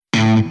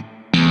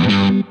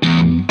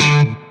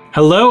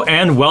Hello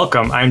and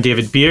welcome. I'm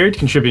David Beard,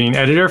 contributing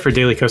editor for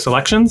Daily Kos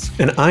Elections.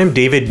 And I'm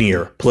David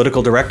Neer,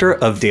 political director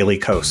of Daily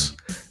Kos.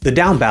 The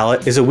Down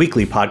Ballot is a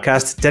weekly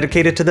podcast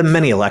dedicated to the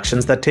many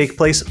elections that take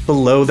place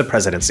below the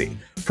presidency,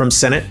 from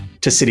Senate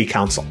to City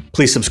Council.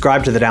 Please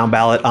subscribe to The Down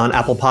Ballot on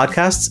Apple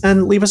Podcasts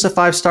and leave us a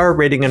 5-star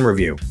rating and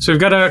review. So we've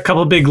got a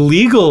couple big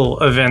legal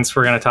events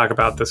we're going to talk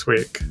about this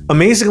week.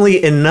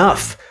 Amazingly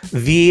enough,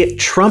 the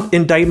Trump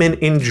indictment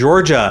in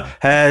Georgia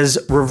has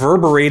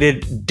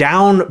reverberated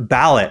down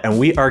ballot, and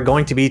we are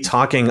going to be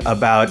talking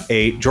about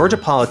a Georgia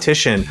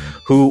politician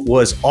who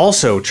was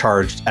also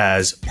charged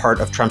as part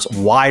of Trump's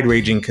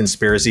wide-ranging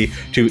conspiracy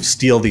to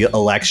steal the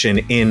election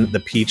in the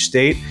Peach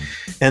State.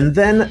 And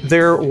then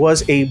there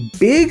was a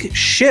big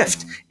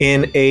shift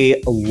in a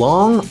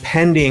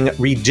long-pending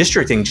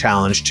redistricting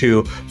challenge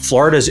to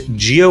Florida's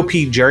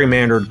GOP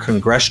gerrymandered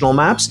congressional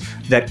maps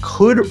that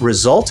could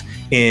result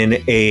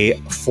in a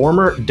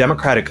former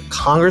Democratic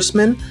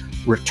congressman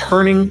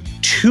returning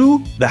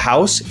to the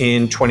House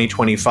in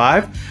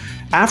 2025.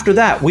 After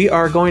that, we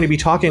are going to be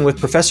talking with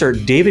Professor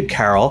David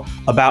Karol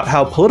about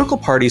how political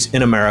parties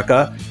in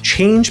America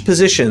change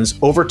positions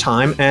over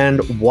time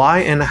and why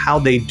and how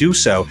they do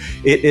so.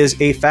 It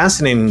is a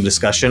fascinating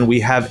discussion.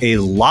 We have a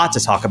lot to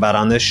talk about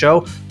on this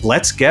show.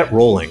 Let's get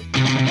rolling.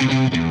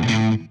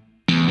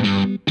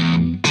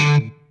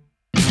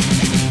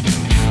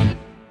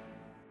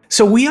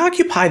 So we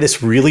occupy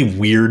this really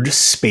weird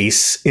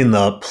space in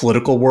the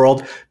political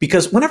world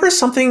because whenever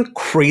something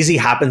crazy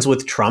happens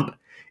with Trump,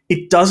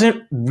 it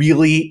doesn't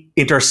really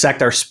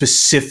intersect our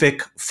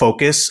specific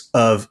focus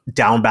of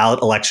down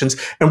ballot elections.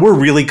 And we're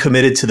really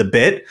committed to the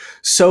bit.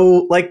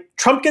 So like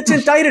Trump gets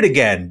indicted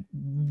again.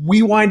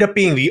 We wind up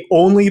being the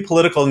only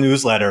political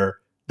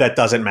newsletter that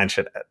doesn't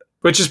mention it.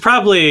 Which is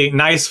probably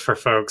nice for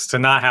folks to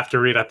not have to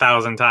read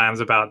 1,000 times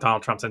about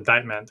Donald Trump's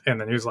indictment in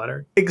the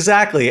newsletter.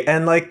 Exactly.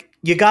 And like,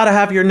 you got to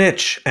have your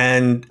niche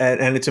and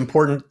it's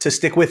important to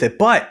stick with it.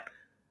 But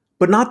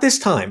not this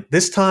time.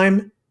 This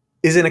time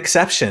is an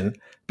exception,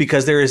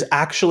 because there is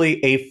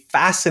actually a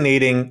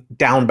fascinating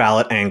down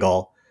ballot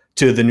angle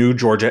to the new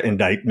Georgia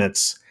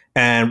indictments,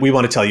 and we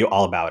want to tell you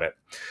all about it.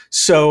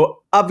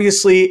 So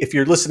obviously, if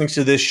you're listening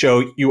to this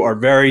show, you are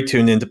very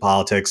tuned into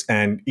politics,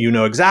 and you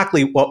know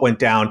exactly what went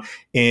down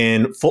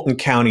in Fulton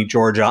County,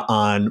 Georgia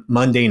on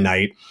Monday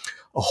night.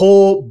 A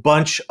whole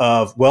bunch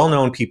of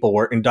well-known people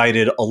were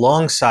indicted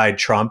alongside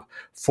Trump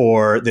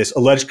for this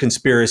alleged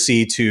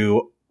conspiracy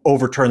to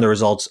overturn the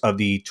results of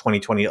the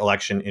 2020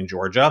 election in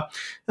Georgia.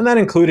 And that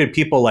included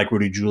people like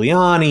Rudy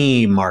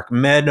Giuliani, Mark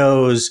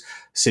Meadows,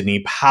 Sidney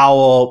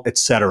Powell,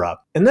 etc.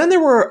 And then there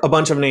were a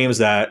bunch of names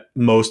that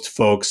most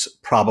folks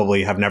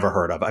probably have never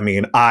heard of. I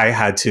mean, I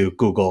had to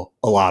Google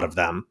a lot of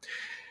them.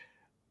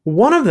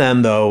 One of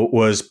them, though,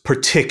 was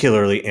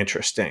particularly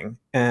interesting,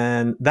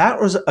 and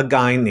that was a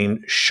guy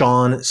named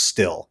Sean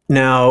Still.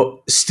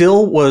 Now,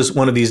 Still was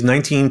one of these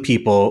 19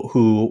 people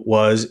who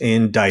was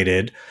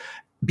indicted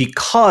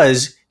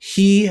because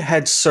he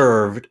had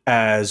served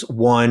as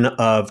one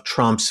of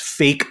Trump's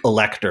fake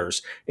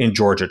electors in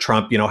Georgia.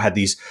 Trump, had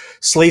these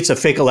slates of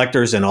fake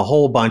electors in a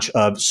whole bunch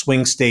of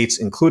swing states,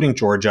 including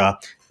Georgia,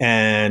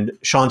 and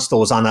Sean Still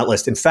was on that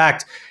list. In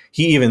fact,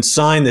 he even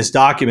signed this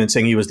document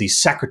saying he was the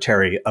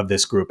secretary of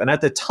this group. And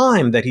at the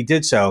time that he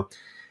did so,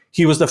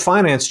 he was the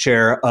finance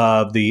chair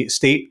of the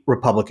state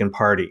Republican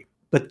Party.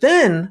 But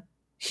then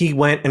he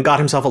went and got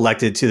himself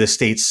elected to the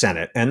state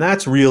Senate. And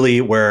that's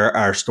really where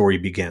our story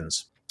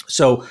begins.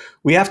 So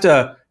we have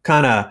to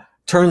kind of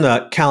turn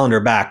the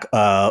calendar back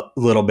a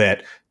little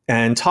bit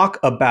and talk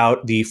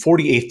about the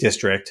 48th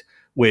district,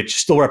 which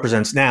still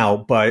represents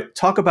now, but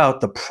talk about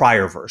the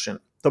prior version.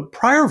 The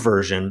prior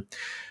version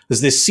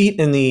is this seat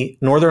in the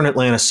northern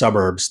Atlanta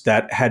suburbs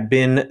that had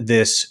been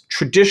this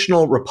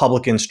traditional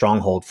Republican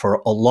stronghold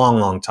for a long,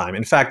 long time.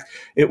 In fact,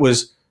 it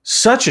was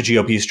such a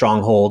GOP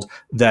stronghold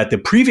that the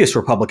previous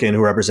Republican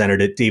who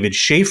represented it, David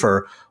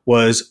Schaefer,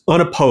 was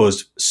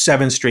unopposed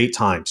 7 straight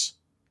times.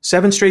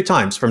 7 straight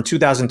times from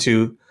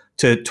 2002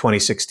 to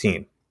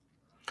 2016.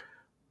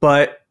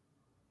 But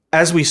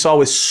as we saw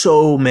with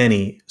so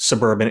many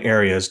suburban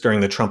areas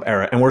during the Trump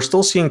era, and we're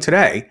still seeing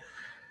today,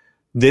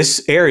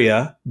 this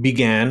area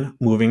began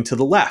moving to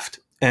the left.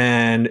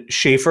 And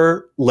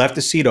Schaefer left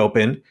the seat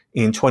open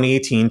in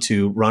 2018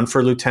 to run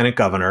for lieutenant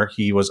governor.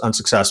 He was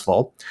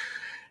unsuccessful.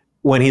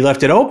 When he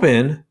left it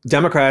open,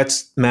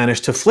 Democrats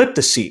managed to flip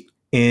the seat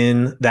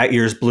in that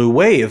year's blue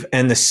wave,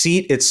 and the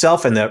seat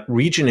itself and the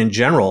region in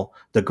general,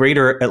 the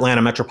greater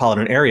Atlanta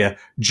metropolitan area,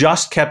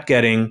 just kept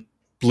getting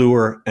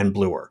bluer and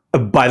bluer.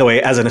 By the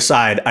way, as an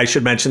aside, I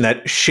should mention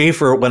that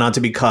Schaefer went on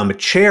to become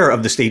chair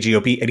of the state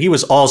GOP, and he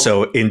was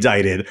also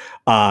indicted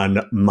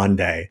on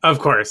Monday. Of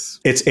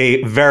course. It's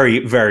a very,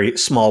 very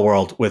small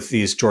world with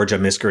these Georgia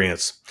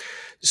miscreants.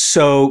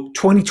 So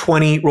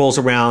 2020 rolls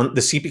around,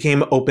 the seat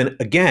became open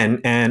again,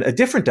 and a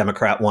different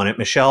Democrat won it,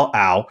 Michelle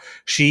Au.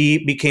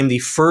 She became the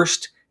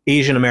first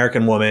Asian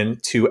American woman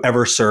to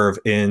ever serve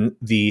in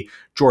the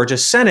Georgia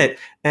Senate.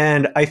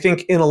 And I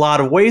think in a lot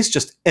of ways,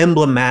 just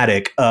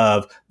emblematic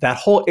of that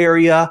whole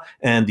area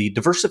and the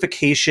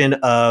diversification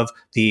of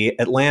the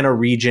Atlanta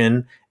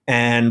region,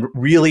 and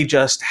really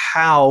just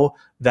how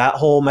that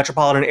whole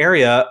metropolitan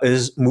area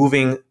is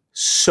moving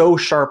so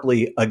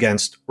sharply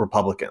against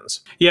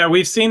Republicans. Yeah,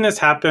 we've seen this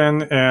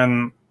happen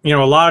in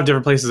a lot of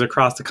different places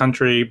across the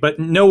country, but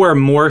nowhere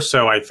more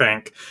so, I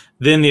think,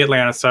 than the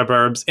Atlanta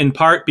suburbs, in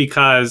part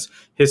because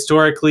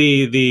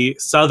historically the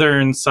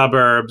southern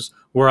suburbs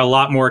were a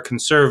lot more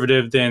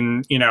conservative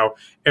than,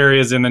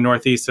 areas in the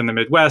Northeast and the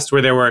Midwest,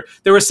 where there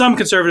were some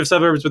conservative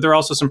suburbs, but there were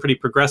also some pretty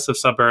progressive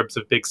suburbs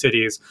of big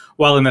cities.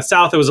 While in the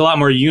South, it was a lot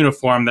more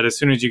uniform, that as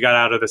soon as you got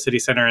out of the city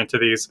center into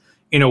these,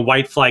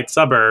 white flight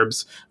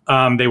suburbs,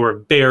 they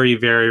were very,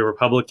 very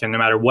Republican, no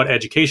matter what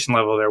education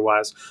level there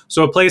was.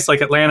 So a place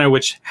like Atlanta,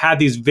 which had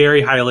these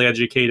very highly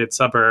educated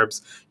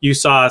suburbs, you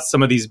saw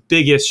some of these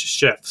biggest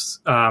shifts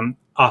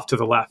off to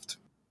the left.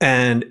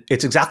 And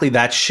it's exactly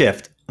that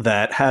shift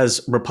that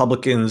has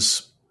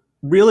Republicans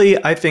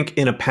really, I think,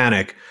 in a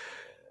panic.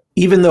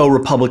 Even though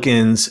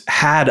Republicans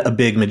had a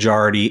big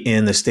majority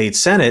in the state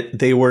Senate,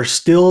 they were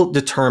still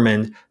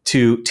determined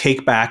to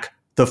take back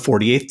the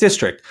 48th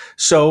district.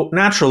 So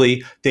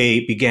naturally,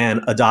 they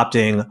began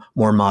adopting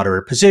more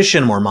moderate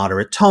position, more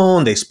moderate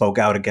tone. They spoke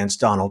out against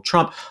Donald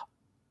Trump.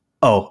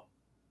 Oh,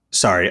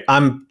 sorry,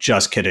 I'm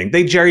just kidding.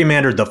 They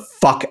gerrymandered the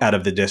fuck out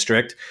of the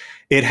district.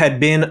 It had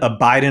been a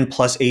Biden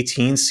plus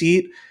 18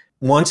 seat.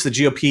 Once the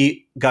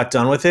GOP got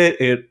done with it,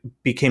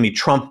 it became a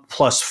Trump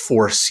plus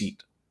 4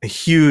 seat, a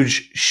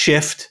huge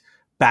shift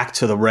back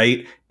to the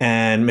right.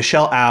 And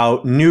Michelle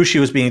Au knew she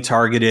was being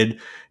targeted,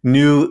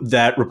 knew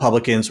that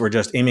Republicans were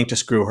just aiming to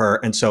screw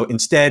her. And so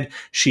instead,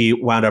 she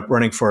wound up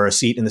running for a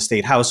seat in the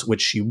state house,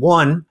 which she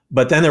won.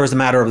 But then there was the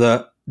matter of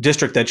the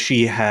district that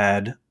she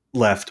had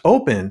left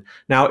open.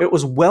 Now, it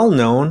was well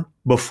known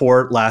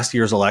before last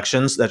year's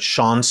elections that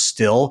Sean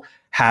Still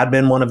had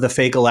been one of the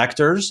fake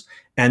electors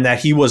and that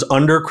he was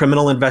under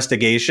criminal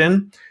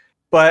investigation.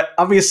 But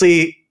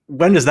obviously,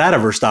 when does that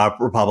ever stop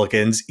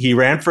Republicans? He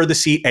ran for the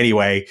seat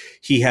anyway.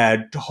 He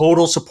had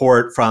total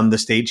support from the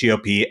state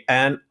GOP.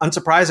 And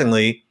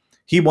unsurprisingly,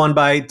 he won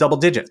by double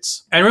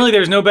digits. And really,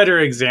 there's no better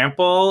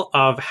example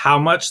of how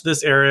much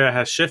this area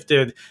has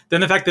shifted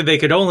than the fact that they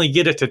could only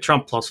get it to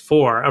Trump plus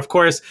 4. Of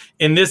course,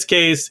 in this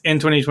case, in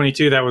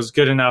 2022, that was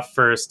good enough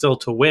for Still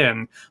to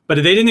win. But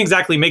they didn't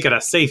exactly make it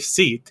a safe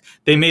seat.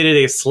 They made it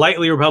a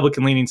slightly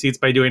Republican-leaning seat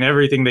by doing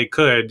everything they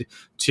could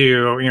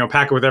to,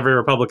 pack it with every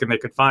Republican they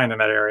could find in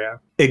that area.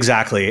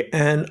 Exactly.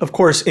 And of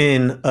course,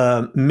 in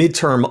a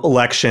midterm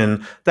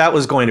election, that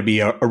was going to be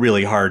a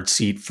really hard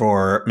seat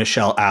for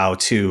Michelle Au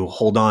to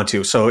hold on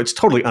to. So it's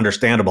totally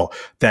understandable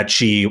that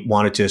she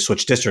wanted to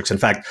switch districts. In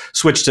fact,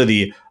 switch to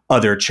the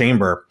other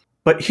chamber.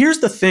 But here's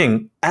the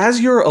thing.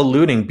 As you're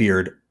alluding,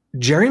 Beard,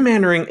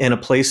 gerrymandering in a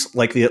place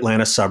like the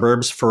Atlanta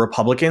suburbs for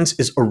Republicans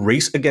is a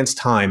race against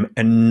time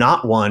and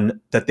not one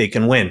that they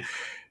can win.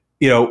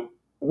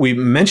 We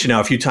mentioned now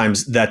a few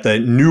times that the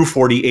new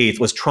 48th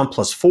was Trump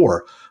plus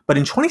 4, but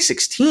in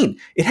 2016,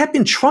 it had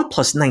been Trump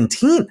plus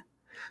 19.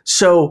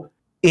 So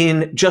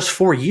in just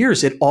 4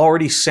 years, it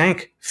already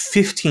sank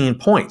 15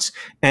 points,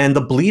 and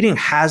the bleeding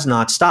has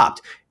not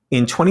stopped.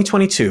 In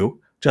 2022,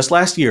 just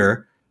last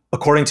year,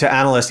 according to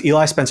analyst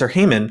Eli Spencer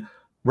Heyman,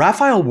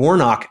 Raphael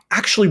Warnock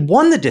actually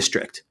won the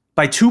district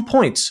by 2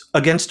 points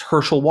against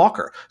Herschel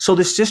Walker. So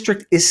this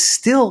district is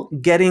still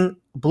getting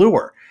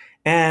bluer.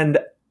 And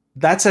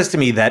that says to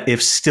me that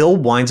if Still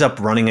winds up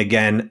running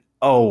again,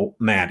 oh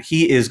man,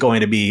 he is going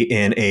to be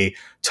in a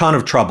ton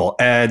of trouble.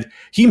 And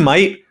he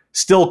might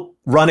still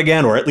run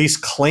again, or at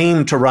least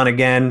claim to run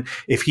again.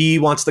 If he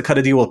wants to cut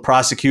a deal with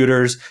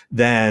prosecutors,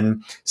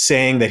 then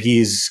saying that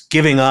he's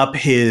giving up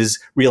his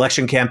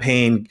reelection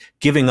campaign,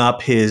 giving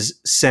up his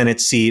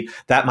Senate seat,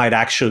 that might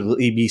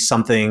actually be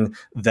something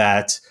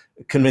that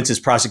convinces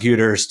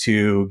prosecutors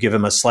to give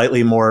him a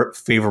slightly more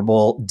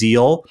favorable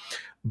deal.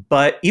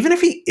 But even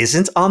if he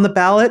isn't on the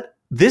ballot,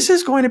 this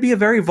is going to be a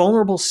very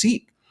vulnerable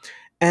seat.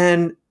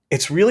 And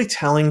it's really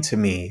telling to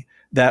me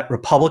that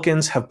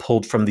Republicans have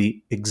pulled from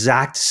the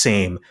exact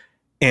same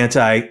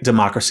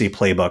anti-democracy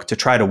playbook to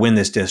try to win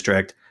this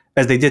district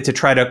as they did to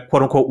try to,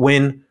 quote unquote,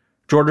 win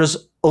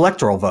Georgia's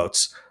electoral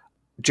votes.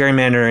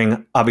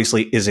 Gerrymandering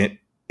obviously isn't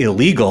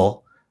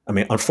illegal. I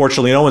mean,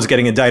 unfortunately, no one's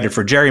getting indicted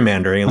for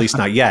gerrymandering, at least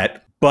not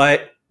yet.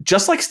 But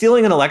just like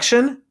stealing an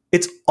election,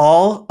 it's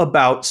all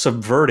about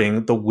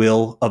subverting the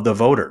will of the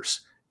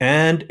voters.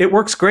 And it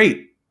works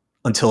great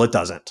until it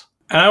doesn't.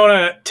 And I want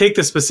to take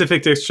the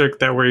specific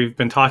district that we've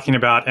been talking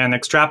about and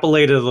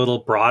extrapolate it a little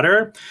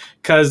broader.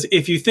 Because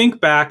if you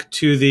think back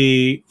to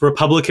the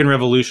Republican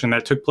Revolution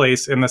that took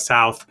place in the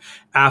South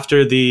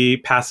after the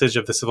passage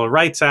of the Civil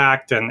Rights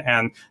Act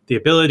and the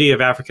ability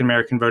of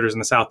African-American voters in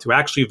the South to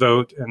actually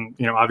vote, and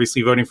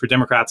obviously voting for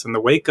Democrats in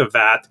the wake of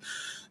that,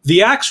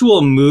 the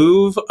actual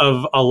move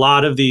of a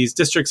lot of these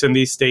districts in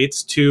these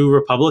states to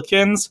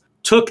Republicans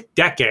took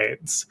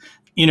decades.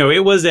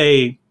 It was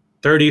a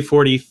 30,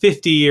 40,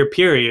 50-year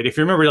period. If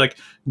you remember, like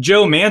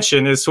Joe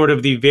Manchin is sort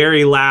of the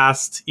very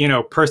last,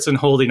 person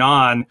holding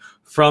on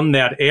from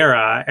that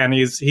era, and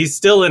he's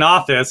still in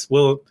office.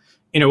 We'll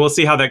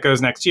see how that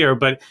goes next year,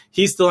 but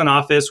he's still in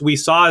office. We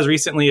saw as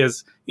recently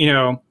as,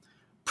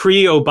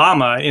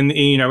 pre-Obama in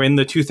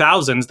the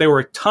 2000s, there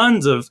were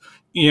tons of,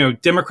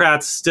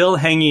 Democrats still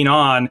hanging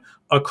on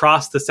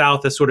across the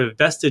South as sort of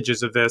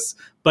vestiges of this,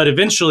 but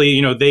eventually,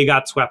 they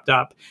got swept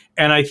up.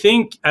 And I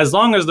think as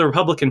long as the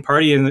Republican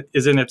Party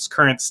is in its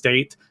current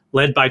state,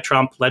 led by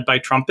Trump, led by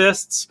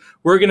Trumpists,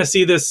 we're going to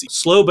see this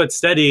slow but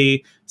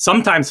steady,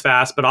 sometimes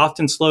fast, but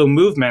often slow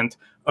movement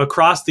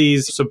across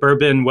these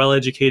suburban,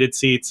 well-educated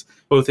seats,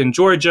 both in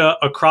Georgia,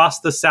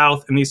 across the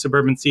South in these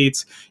suburban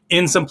seats,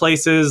 in some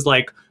places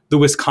like the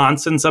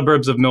Wisconsin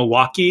suburbs of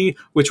Milwaukee,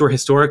 which were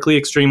historically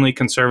extremely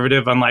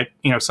conservative, unlike,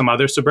 some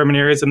other suburban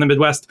areas in the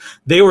Midwest.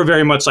 They were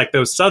very much like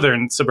those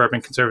southern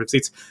suburban conservative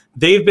seats.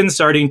 They've been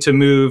starting to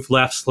move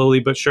left slowly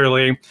but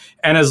surely.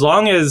 And as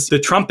long as the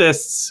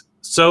Trumpists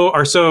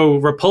are so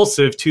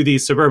repulsive to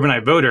these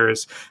suburbanite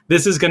voters,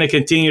 this is going to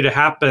continue to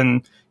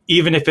happen,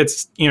 even if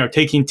it's,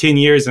 taking 10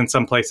 years in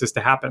some places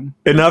to happen.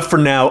 Enough for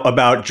now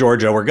about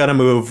Georgia. We're going to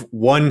move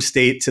one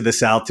state to the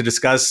south to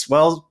discuss,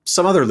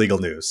 some other legal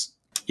news.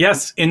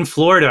 Yes, in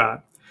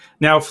Florida.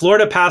 Now,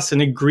 Florida passed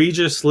an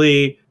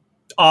egregiously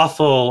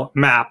awful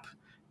map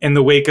in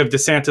the wake of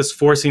DeSantis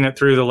forcing it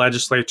through the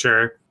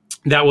legislature.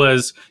 That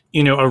was,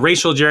 a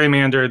racial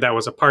gerrymander, that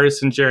was a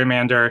partisan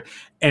gerrymander.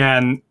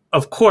 And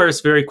of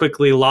course, very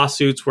quickly,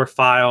 lawsuits were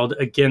filed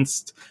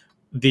against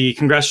the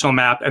congressional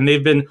map, and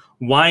they've been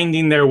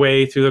winding their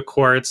way through the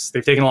courts.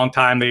 They've taken a long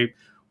time. They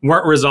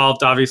weren't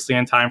resolved, obviously,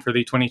 in time for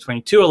the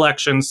 2022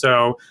 election.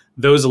 So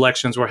those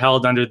elections were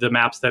held under the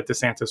maps that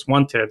DeSantis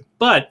wanted.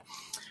 But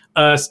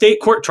a state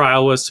court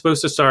trial was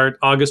supposed to start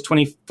August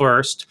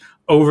 21st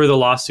over the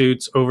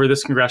lawsuits over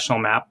this congressional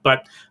map.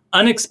 But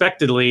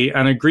unexpectedly,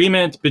 an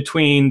agreement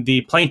between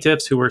the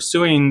plaintiffs who were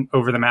suing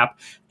over the map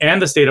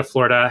and the state of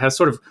Florida has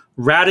sort of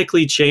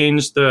radically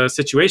changed the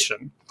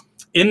situation.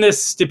 In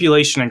this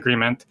stipulation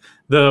agreement,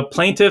 the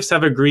plaintiffs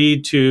have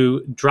agreed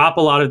to drop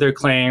a lot of their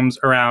claims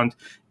around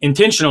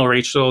intentional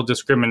racial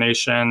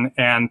discrimination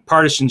and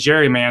partisan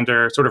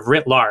gerrymander sort of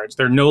writ large.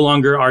 They're no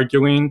longer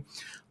arguing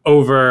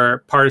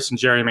over partisan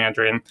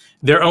gerrymandering.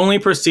 They're only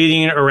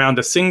proceeding around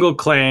a single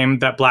claim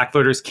that Black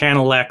voters can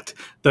elect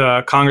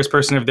the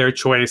congressperson of their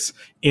choice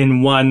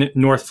in one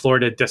North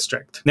Florida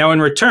district. Now,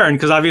 in return,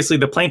 because obviously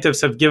the plaintiffs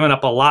have given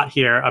up a lot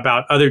here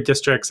about other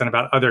districts and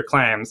about other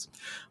claims,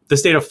 the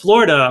state of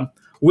Florida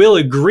will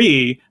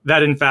agree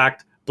that, in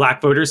fact,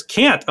 Black voters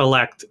can't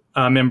elect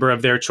a member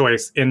of their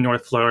choice in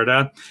North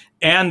Florida,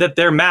 and that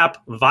their map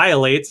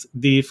violates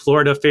the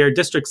Florida Fair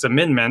Districts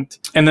Amendment.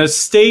 And the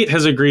state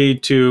has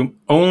agreed to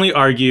only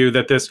argue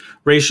that this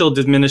racial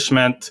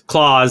diminishment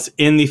clause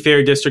in the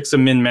Fair Districts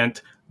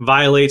Amendment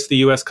violates the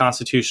U.S.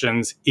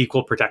 Constitution's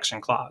Equal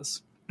Protection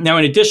Clause. Now,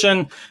 in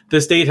addition,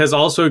 the state has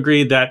also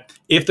agreed that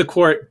if the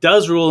court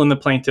does rule in the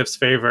plaintiff's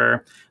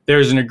favor,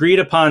 there's an agreed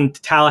upon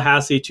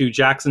Tallahassee to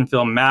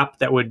Jacksonville map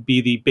that would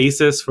be the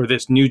basis for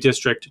this new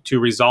district to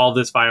resolve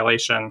this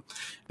violation.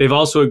 They've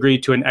also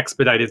agreed to an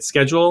expedited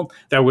schedule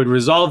that would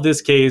resolve this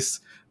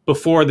case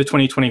before the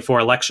 2024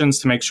 elections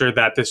to make sure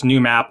that this new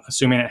map,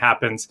 assuming it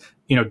happens,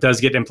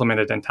 does get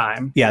implemented in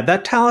time. Yeah,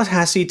 that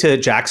Tallahassee to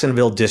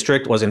Jacksonville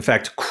district was in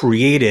fact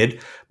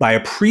created by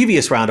a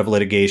previous round of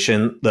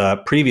litigation, the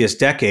previous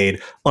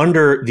decade,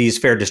 under these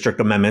fair district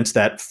amendments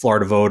that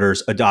Florida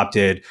voters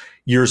adopted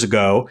years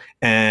ago.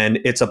 And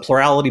it's a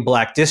plurality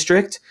Black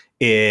district.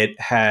 It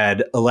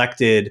had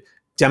elected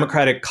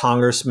Democratic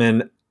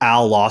Congressman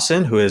Al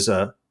Lawson, who is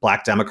a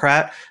Black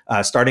Democrat,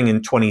 starting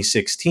in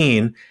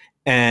 2016.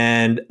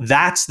 And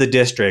that's the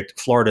district,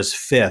 Florida's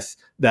fifth,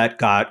 that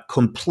got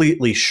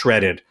completely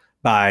shredded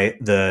by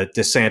the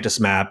DeSantis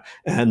map,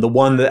 and the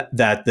one that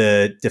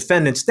the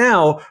defendants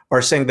now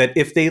are saying that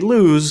if they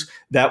lose,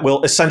 that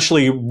will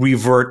essentially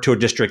revert to a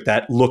district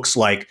that looks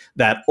like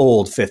that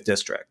old 5th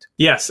district.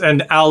 Yes,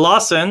 and Al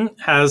Lawson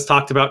has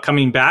talked about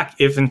coming back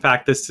if, in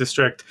fact, this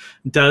district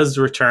does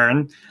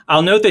return.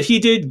 I'll note that he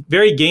did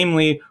very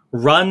gamely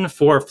run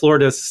for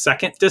Florida's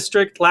 2nd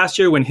district last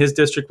year when his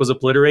district was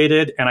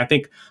obliterated, and I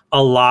think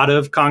a lot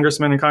of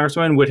congressmen and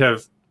congresswomen would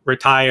have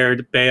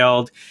retired,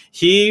 bailed.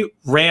 He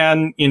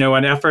ran,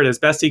 an effort as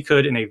best he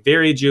could in a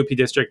very GOP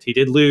district. He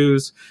did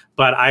lose,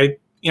 but I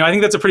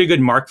think that's a pretty good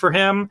mark for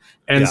him.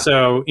 And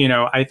so,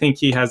 I think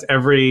he has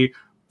every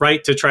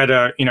right to try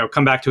to,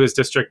 come back to his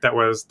district that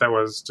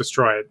was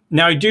destroyed.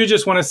 Now, I do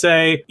just want to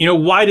say,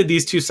 why did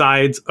these two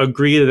sides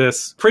agree to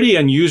this pretty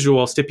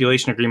unusual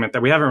stipulation agreement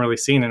that we haven't really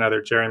seen in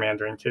other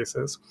gerrymandering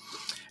cases?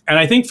 And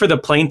I think for the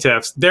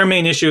plaintiffs, their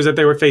main issue is that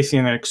they were facing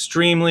an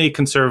extremely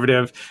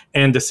conservative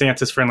and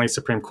DeSantis-friendly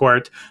Supreme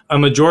Court. A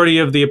majority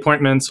of the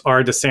appointments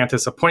are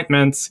DeSantis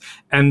appointments,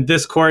 and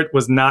this court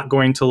was not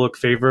going to look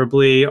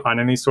favorably on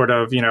any sort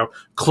of,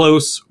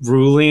 close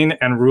ruling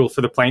and rule for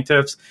the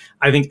plaintiffs.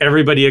 I think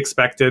everybody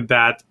expected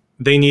that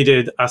they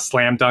needed a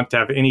slam dunk to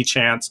have any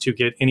chance to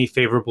get any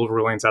favorable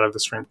rulings out of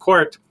the Supreme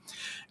Court.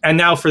 And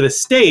now for the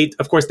state,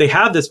 of course, they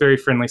have this very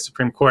friendly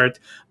Supreme Court,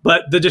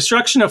 but the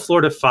destruction of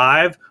Florida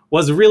 5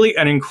 was really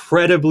an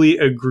incredibly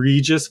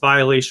egregious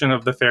violation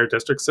of the Fair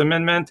Districts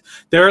Amendment.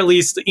 There are at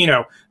least,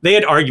 they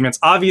had arguments.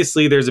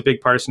 Obviously, there's a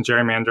big partisan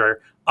gerrymander.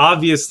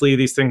 Obviously,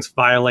 these things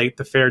violate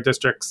the Fair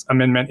Districts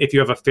Amendment if you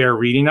have a fair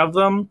reading of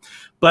them.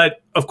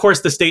 But of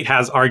course, the state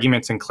has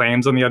arguments and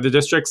claims on the other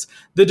districts.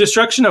 The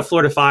destruction of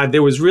Florida 5,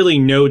 there was really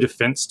no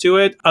defense to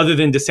it other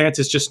than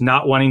DeSantis just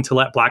not wanting to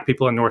let Black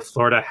people in North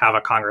Florida have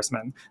a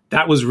congressman.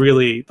 That was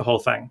really the whole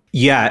thing.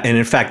 Yeah. And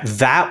in fact,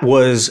 that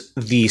was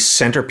the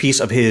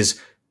centerpiece of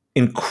his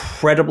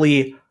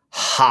incredibly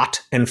hot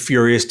and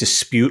furious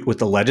dispute with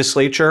the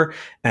legislature.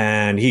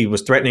 And he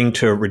was threatening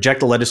to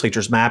reject the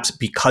legislature's maps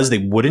because they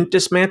wouldn't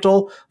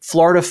dismantle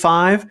Florida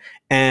 5.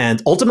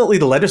 And ultimately,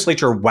 the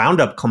legislature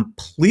wound up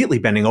completely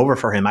bending over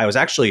for him. I was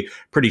actually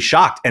pretty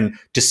shocked. And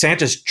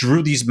DeSantis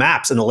drew these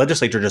maps and the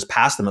legislature just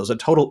passed them. It was a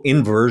total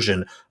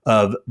inversion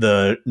of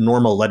the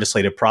normal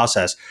legislative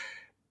process.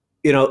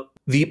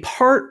 The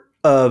part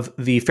of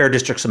the Fair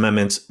Districts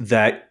Amendments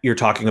that you're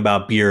talking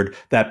about, Beard,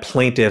 that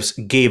plaintiffs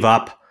gave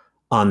up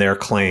on their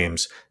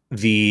claims,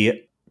 the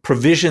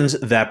provisions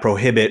that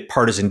prohibit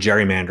partisan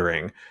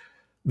gerrymandering,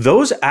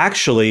 those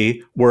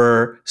actually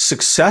were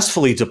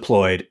successfully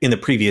deployed in the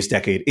previous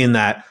decade in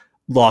that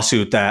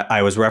lawsuit that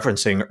I was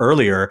referencing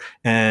earlier,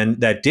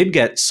 and that did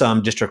get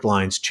some district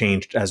lines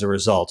changed as a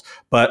result.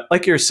 But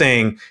like you're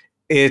saying,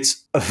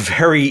 it's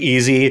very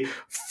easy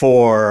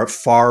for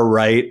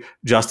far-right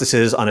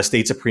justices on a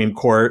state Supreme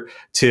Court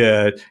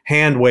to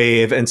hand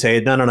wave and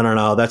say,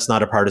 no, that's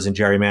not a partisan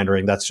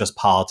gerrymandering. That's just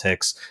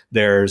politics.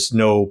 There's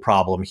no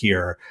problem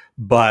here.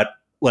 But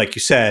like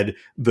you said,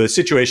 the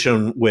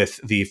situation with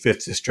the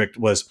 5th District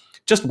was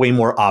just way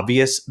more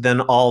obvious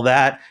than all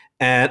that.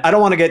 And I don't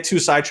want to get too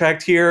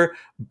sidetracked here,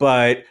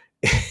 but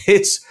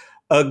it's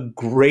a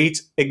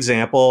great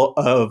example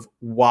of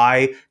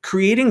why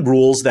creating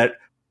rules that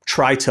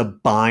try to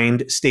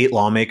bind state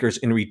lawmakers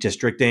in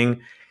redistricting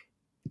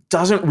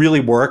doesn't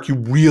really work. You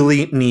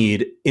really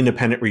need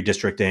independent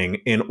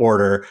redistricting in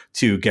order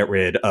to get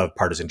rid of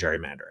partisan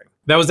gerrymandering.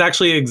 That was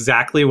actually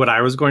exactly what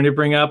I was going to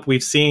bring up.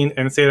 We've seen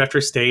in state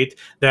after state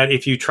that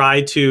if you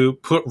try to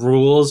put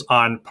rules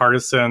on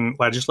partisan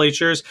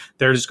legislatures,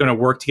 they're just going to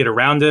work to get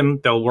around them.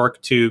 They'll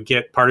work to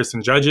get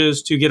partisan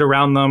judges to get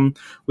around them.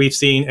 We've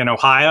seen in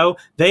Ohio,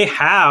 they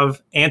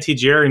have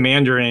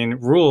anti-gerrymandering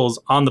rules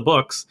on the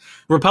books.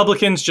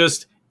 Republicans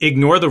just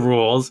ignore the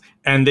rules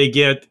and they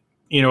get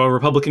a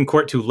Republican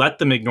court to let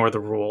them ignore the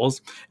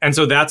rules. And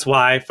so that's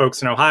why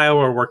folks in Ohio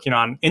are working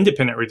on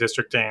independent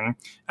redistricting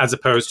as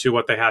opposed to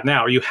what they have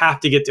now. You have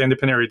to get to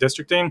independent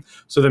redistricting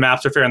so the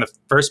maps are fair in the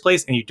first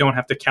place and you don't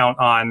have to count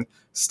on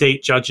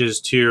state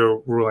judges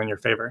to rule in your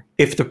favor.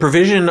 If the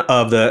provision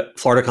of the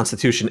Florida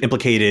Constitution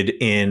implicated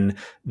in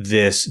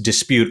this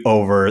dispute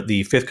over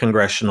the 5th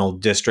Congressional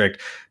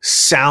District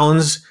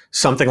sounds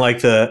something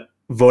like the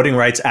Voting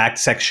Rights Act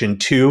Section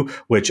 2,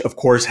 which of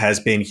course has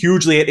been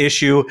hugely at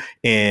issue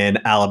in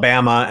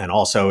Alabama and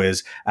also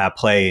is at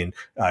play in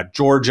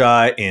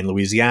Georgia, in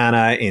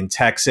Louisiana, in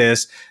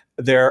Texas.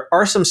 There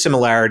are some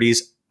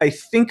similarities. I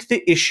think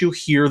the issue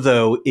here,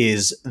 though,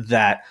 is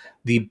that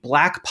the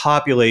Black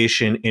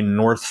population in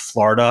North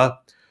Florida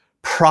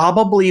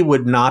probably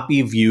would not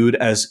be viewed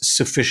as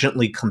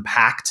sufficiently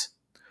compact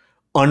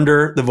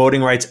under the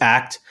Voting Rights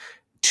Act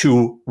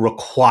to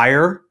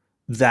require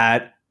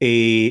that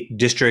a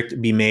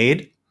district be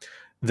made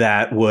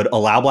that would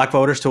allow Black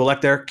voters to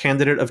elect their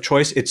candidate of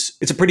choice. It's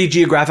a pretty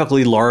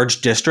geographically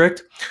large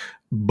district.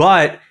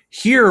 But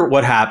here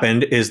what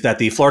happened is that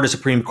the Florida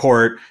Supreme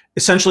Court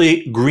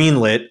essentially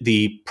greenlit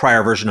the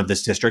prior version of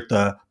this district,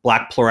 the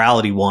Black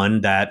plurality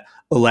one that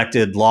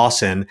elected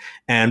Lawson.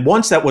 And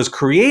once that was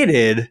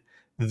created,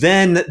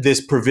 then this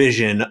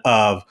provision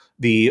of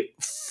the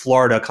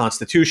Florida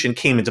Constitution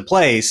came into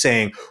play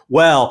saying,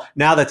 well,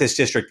 now that this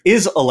district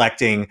is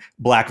electing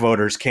Black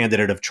voters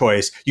candidate of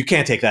choice, you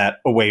can't take that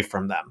away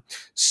from them.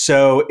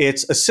 So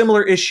it's a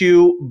similar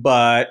issue,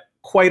 but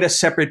quite a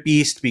separate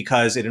beast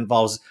because it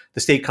involves the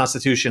state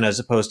constitution as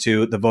opposed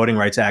to the Voting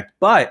Rights Act.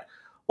 But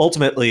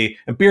ultimately,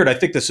 and Beard, I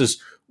think this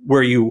is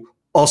where you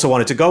also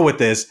wanted to go with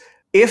this.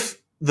 If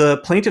the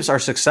plaintiffs are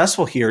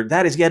successful here,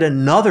 that is yet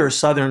another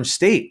Southern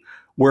state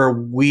where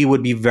we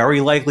would be very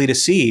likely to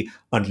see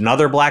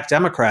another Black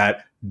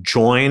Democrat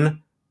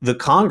join the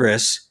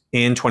Congress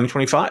in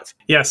 2025.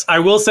 Yes, I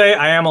will say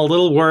I am a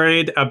little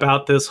worried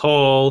about this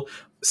whole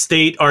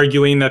state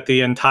arguing that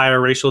the entire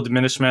racial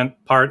diminishment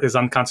part is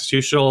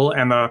unconstitutional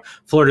and the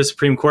Florida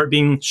Supreme Court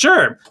being,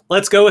 sure,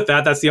 let's go with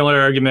that. That's the only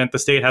argument the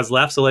state has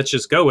left, so let's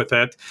just go with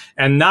it,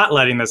 and not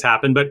letting this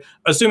happen. But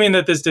assuming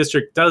that this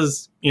district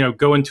does,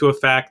 go into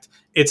effect,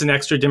 it's an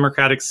extra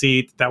Democratic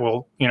seat that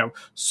will,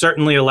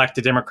 certainly elect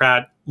a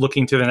Democrat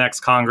looking to the next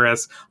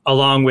Congress,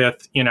 along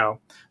with,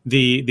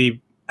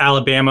 the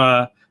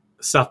Alabama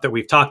stuff that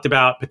we've talked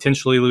about,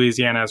 potentially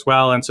Louisiana as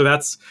well. And so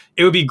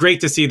it would be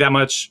great to see that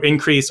much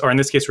increase, or in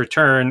this case,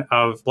 return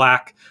of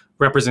Black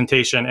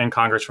representation in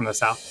Congress from the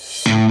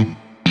South.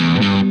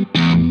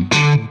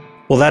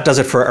 Well, that does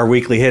it for our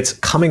weekly hits.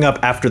 Coming up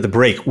after the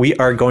break, we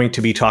are going to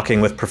be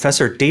talking with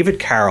Professor David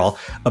Karol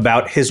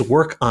about his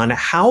work on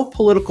how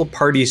political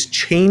parties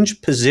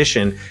change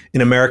position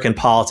in American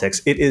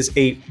politics. It is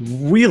a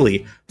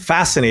really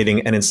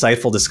fascinating and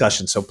insightful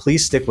discussion, so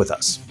please stick with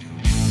us.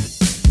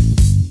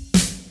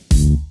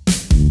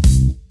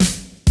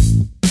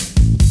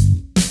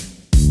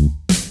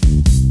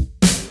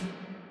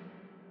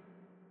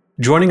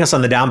 Joining us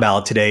on the Down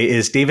Ballot today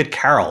is David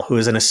Karol, who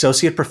is an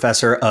associate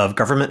professor of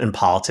government and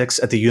politics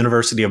at the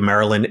University of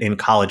Maryland in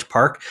College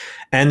Park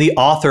and the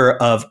author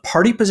of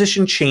Party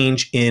Position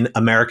Change in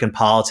American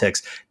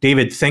Politics.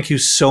 David, thank you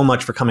so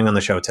much for coming on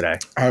the show today.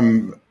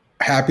 I'm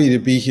happy to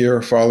be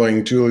here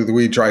following Julie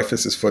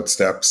Louis-Dreyfus's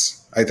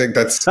footsteps. I think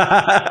that's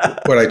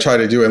what I try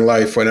to do in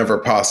life whenever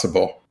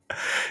possible.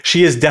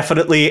 She is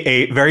definitely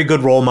a very good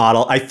role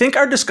model. I think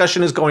our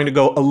discussion is going to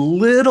go a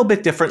little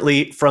bit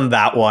differently from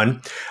that one.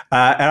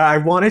 And I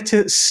wanted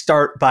to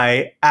start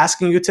by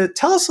asking you to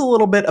tell us a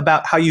little bit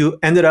about how you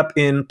ended up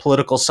in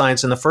political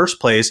science in the first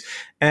place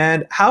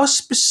and how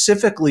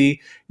specifically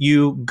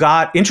you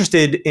got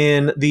interested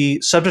in the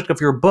subject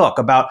of your book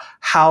about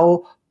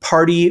how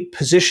party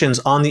positions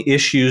on the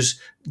issues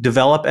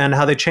develop and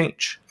how they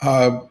change.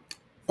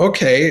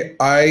 Okay,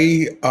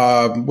 I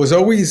was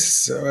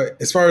always,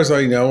 as far as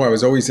I know, I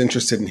was always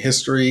interested in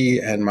history,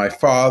 and my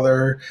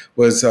father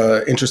was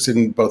interested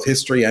in both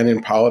history and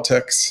in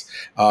politics,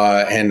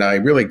 and I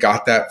really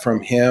got that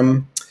from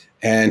him.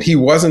 And he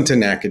wasn't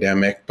an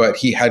academic, but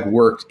he had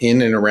worked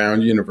in and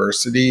around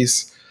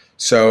universities.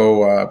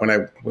 So when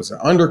I was an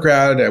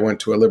undergrad, I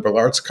went to a liberal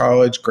arts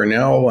college,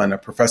 Grinnell, and a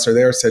professor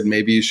there said,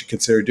 maybe you should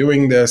consider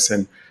doing this.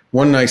 And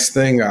one nice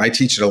thing, I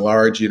teach at a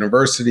large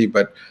university,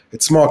 but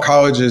at small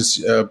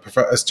colleges,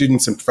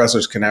 students and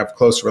professors can have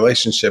close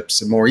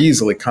relationships more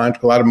easily, a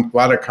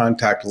lot of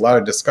contact, a lot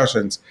of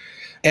discussions.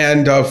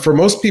 And for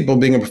most people,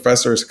 being a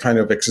professor is a kind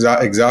of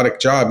exotic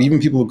job. Even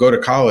people who go to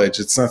college,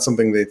 it's not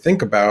something they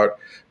think about.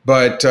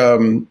 But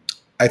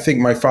I think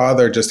my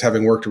father, just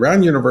having worked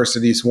around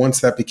universities,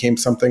 once that became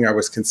something I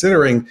was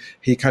considering,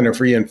 he kind of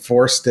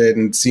reinforced it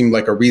and seemed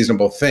like a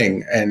reasonable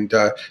thing. And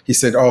he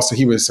said also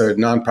he was a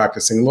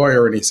non-practicing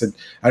lawyer, and he said,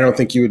 I don't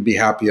think you would be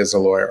happy as a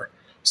lawyer.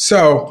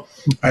 So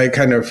I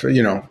kind of,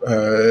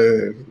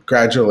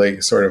 gradually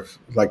sort of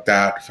like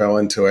that fell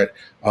into it.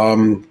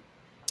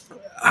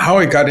 How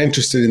I got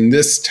interested in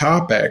this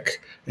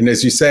topic, and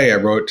as you say, I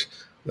wrote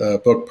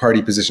the book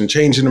Party Position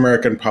Change in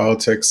American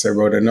Politics. I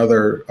wrote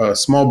another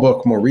small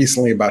book more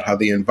recently about how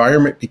the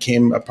environment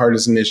became a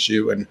partisan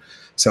issue, and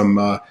some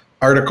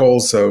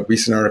articles, a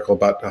recent article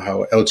about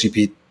how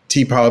LGBT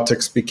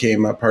politics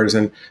became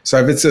partisan.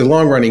 So it's a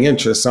long-running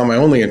interest. It's not my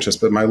only interest,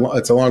 but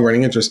it's a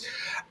long-running interest.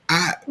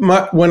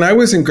 When I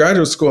was in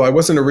graduate school, I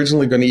wasn't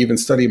originally going to even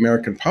study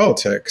American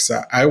politics.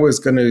 I was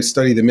going to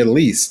study the Middle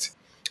East.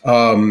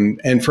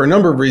 And for a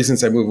number of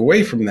reasons, I moved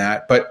away from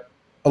that. But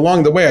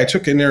along the way, I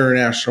took an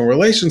international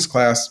relations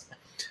class.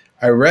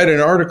 I read an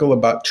article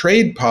about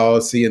trade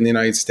policy in the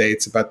United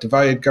States, about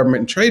divided government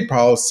and trade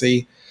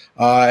policy.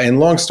 And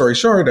long story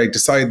short, I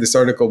decided this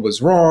article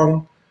was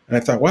wrong. And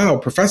I thought, wow,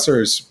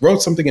 professors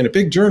wrote something in a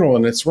big journal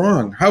and it's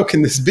wrong. How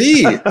can this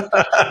be?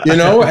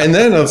 And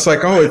then it's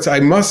like, I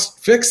must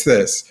fix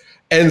this.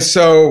 And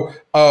so,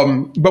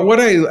 but what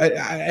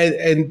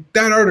and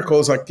that article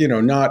is like,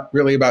 not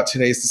really about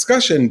today's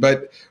discussion,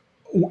 but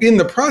in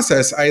the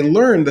process, I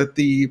learned that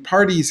the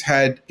parties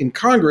had in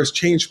Congress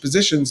changed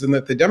positions and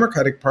that the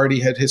Democratic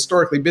Party had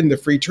historically been the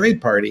free trade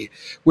party,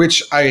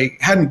 which I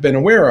hadn't been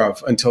aware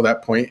of until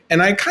that point.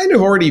 And I kind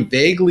of already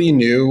vaguely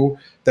knew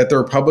that the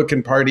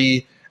Republican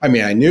Party, I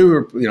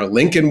knew,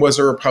 Lincoln was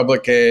a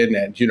Republican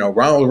and,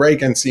 Ronald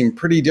Reagan seemed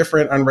pretty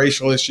different on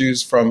racial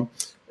issues from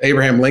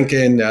Abraham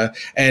Lincoln.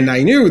 And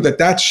I knew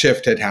that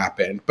shift had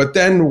happened. But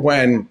then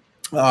when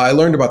I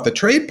learned about the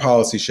trade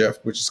policy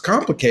shift, which is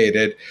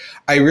complicated,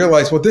 I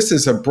realized, well, this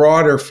is a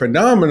broader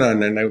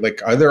phenomenon. And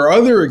are there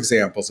other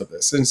examples of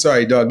this? And so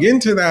I dug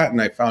into that and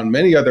I found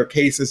many other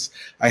cases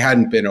I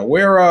hadn't been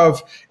aware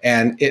of.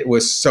 And it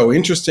was so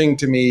interesting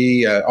to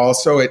me.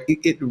 Also,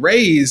 it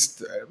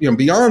raised,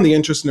 beyond the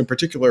interest in a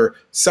particular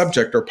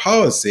subject or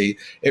policy,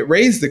 it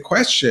raised the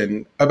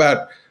question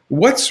about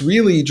what's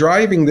really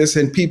driving this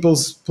in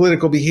people's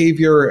political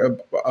behavior,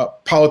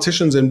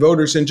 politicians and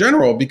voters in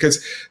general?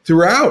 Because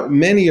throughout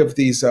many of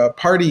these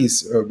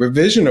parties'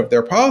 revision of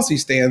their policy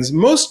stands,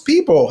 most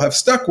people have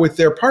stuck with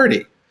their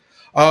party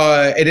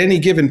at any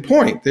given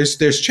point.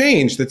 There's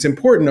change that's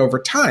important over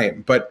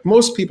time, but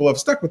most people have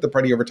stuck with the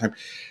party over time.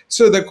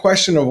 So the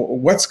question of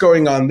what's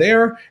going on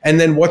there and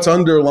then what's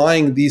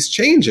underlying these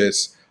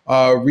changes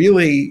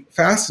really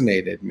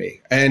fascinated me.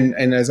 And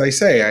as I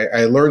say,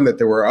 I learned that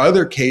there were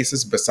other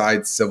cases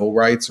besides civil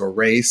rights or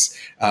race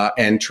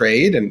and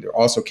trade, and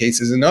also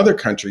cases in other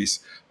countries.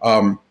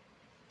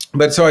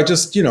 But so I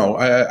just,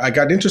 I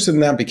got interested in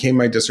that, became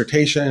my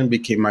dissertation,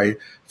 became my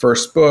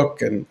first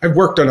book. And I've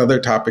worked on other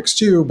topics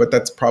too, but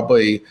that's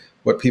probably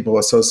what people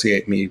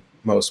associate me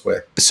most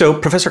with. So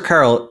Professor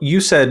Karol,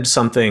 you said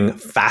something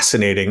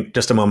fascinating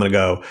just a moment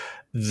ago,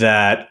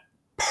 that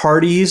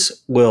parties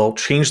will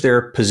change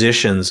their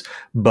positions,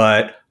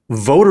 but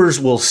voters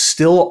will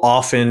still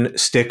often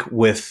stick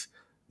with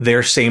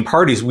their same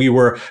parties. We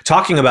were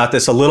talking about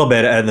this a little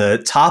bit at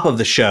the top of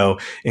the show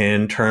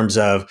in terms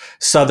of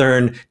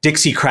Southern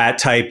Dixiecrat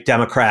type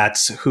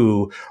Democrats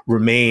who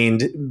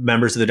remained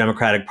members of the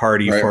Democratic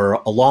Party for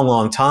a long,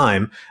 long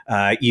time,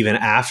 even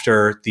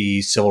after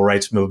the civil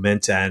rights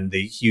movement and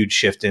the huge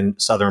shift in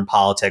Southern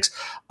politics.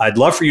 I'd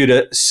love for you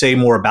to say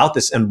more about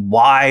this and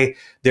why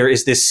there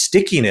is this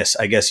stickiness,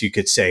 I guess you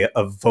could say,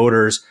 of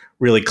voters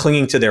really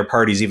clinging to their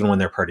parties even when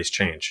their parties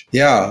change.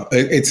 Yeah,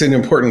 it's an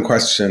important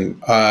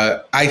question.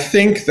 I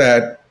think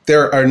that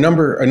there are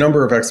a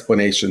number of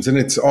explanations, and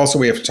it's also,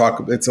 we have to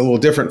talk, it's a little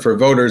different for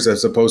voters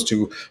as opposed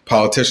to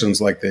politicians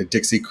like the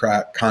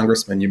Dixiecrat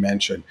congressman you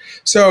mentioned.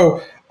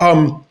 So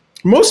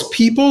most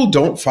people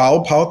don't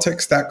follow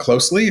politics that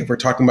closely. If we're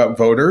talking about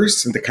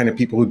voters and the kind of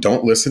people who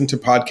don't listen to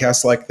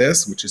podcasts like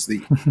this, which is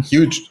the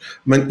huge,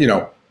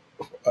 a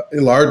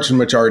large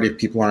majority of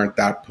people aren't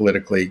that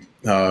politically,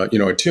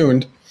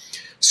 attuned.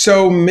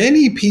 So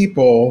many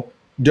people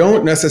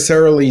don't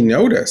necessarily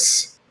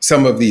notice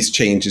some of these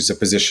changes of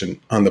position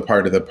on the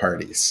part of the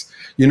parties.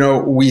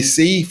 We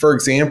see, for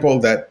example,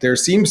 that there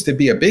seems to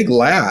be a big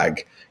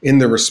lag in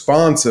the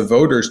response of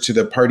voters to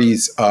the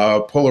party's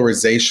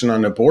polarization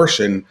on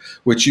abortion,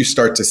 which you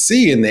start to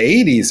see in the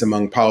 80s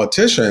among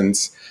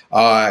politicians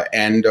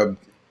and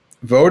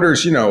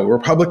voters.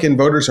 Republican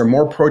voters are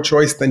more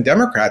pro-choice than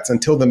Democrats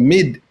until the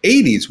mid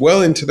 80s,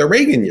 well into the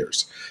Reagan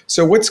years.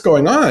 So what's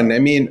going on? I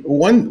mean,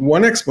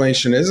 one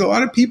explanation is a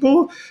lot of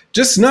people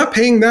just not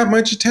paying that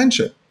much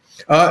attention,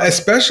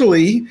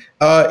 especially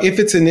if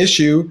it's an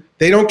issue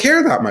they don't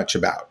care that much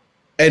about.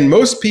 And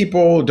most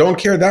people don't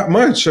care that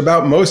much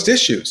about most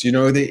issues.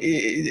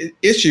 The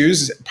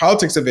issues,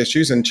 politics of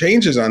issues and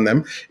changes on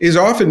them is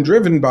often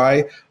driven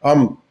by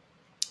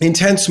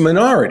intense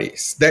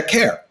minorities that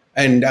care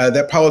and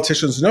that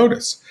politicians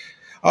notice.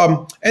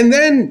 And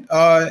then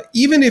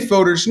even if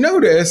voters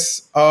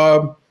notice,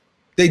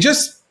 they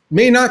just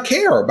may not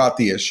care about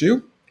the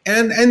issue.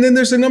 And then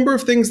there's a number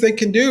of things they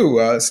can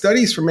do.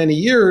 Studies for many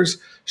years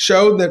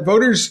showed that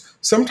voters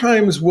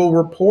sometimes will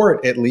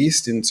report, at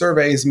least in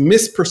surveys,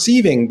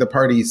 misperceiving the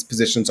party's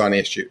positions on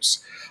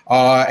issues.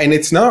 And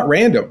it's not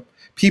random.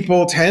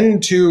 People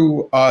tend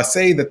to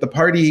say that the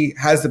party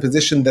has the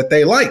position that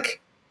they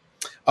like,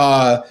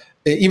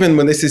 even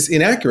when this is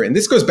inaccurate. And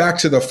this goes back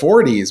to the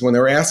 40s when they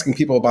were asking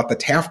people about the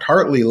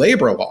Taft-Hartley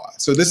labor law.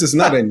 So this is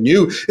not a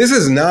new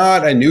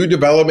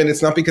development.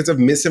 It's not because of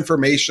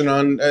misinformation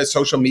on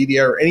social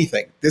media or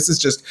anything. This is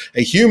just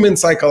a human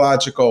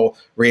psychological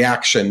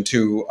reaction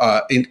to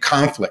in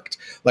conflict.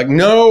 Like,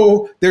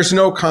 no, there's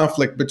no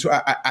conflict between,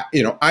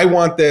 I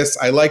want this,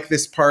 I like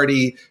this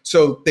party,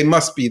 so they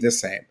must be the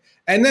same.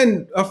 And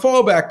then a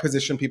fallback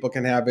position people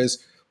can have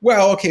is,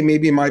 well, okay,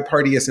 maybe my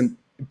party isn't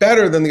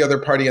better than the other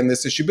party on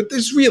this issue, but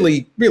there's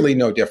really, really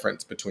no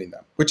difference between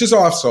them, which is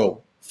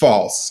also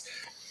false.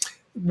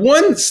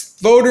 Once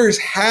voters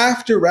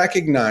have to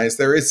recognize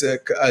there is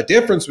a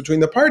difference between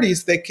the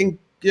parties, they can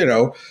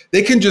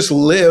just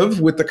live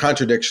with the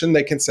contradiction.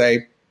 They can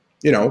say,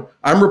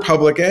 I'm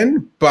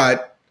Republican,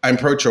 but I'm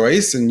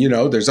pro-choice, and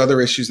there's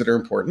other issues that are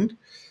important. A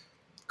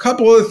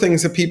couple other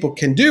things that people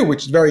can do,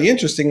 which is very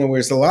interesting, and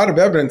there's a lot of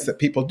evidence that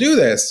people do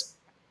this,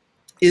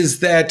 is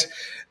that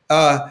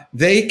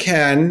they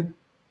can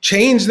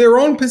change their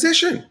own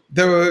position,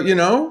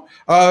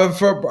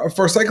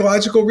 for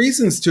psychological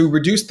reasons to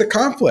reduce the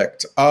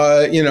conflict,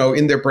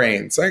 in their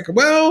brains. Like,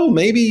 well,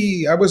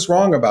 maybe I was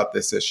wrong about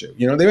this issue.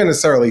 They don't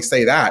necessarily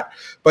say that,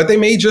 but they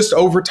may just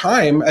over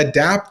time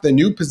adapt the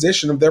new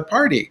position of their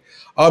party.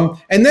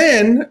 And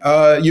then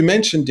you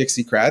mentioned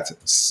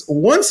Dixiecrats.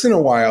 Once in a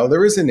while,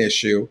 there is an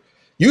issue,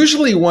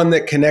 usually one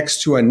that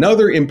connects to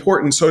another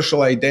important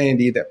social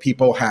identity that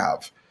people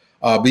have.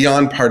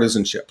 Beyond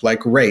partisanship,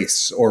 like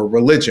race or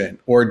religion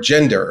or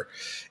gender,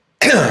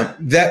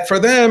 that for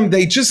them,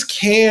 they just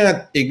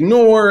can't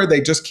ignore,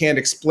 they just can't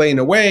explain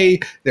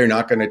away, they're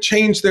not going to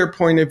change their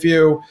point of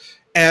view.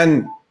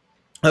 And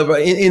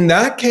in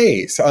that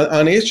case,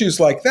 on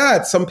issues like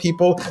that, some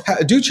people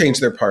do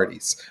change their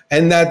parties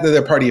and that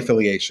their party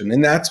affiliation.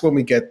 And that's when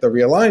we get the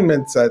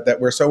realignments that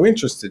we're so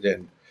interested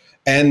in.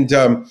 And,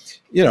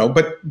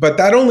 but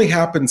that only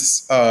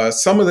happens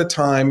some of the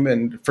time.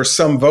 And for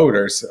some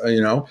voters,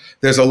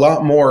 there's a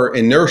lot more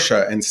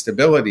inertia and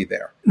stability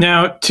there.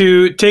 Now,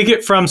 to take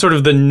it from sort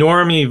of the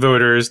normie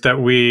voters that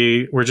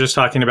we were just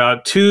talking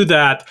about to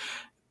that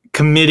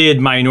committed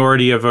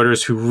minority of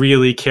voters who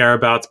really care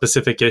about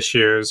specific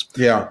issues.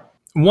 Yeah.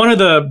 One of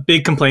the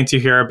big complaints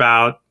you hear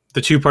about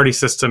the two-party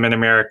system in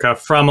America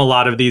from a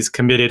lot of these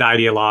committed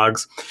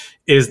ideologues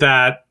is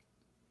that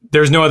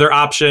there's no other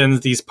options.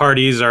 These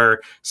parties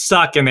are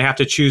stuck and they have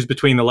to choose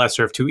between the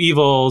lesser of two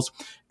evils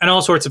and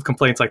all sorts of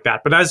complaints like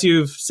that. But as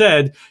you've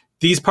said,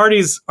 these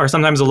parties are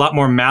sometimes a lot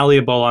more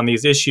malleable on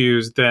these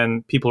issues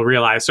than people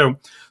realize. So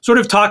sort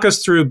of talk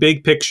us through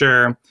big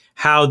picture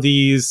how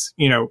these,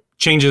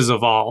 changes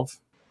evolve.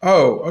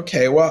 Oh,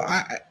 okay. Well,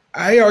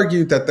 I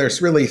argued that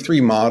there's really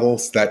three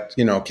models that,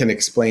 can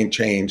explain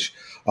change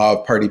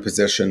of party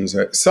positions.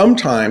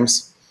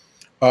 Sometimes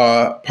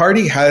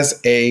party has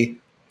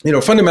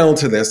fundamental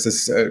to this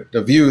is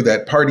the view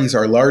that parties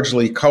are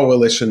largely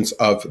coalitions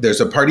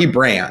there's a party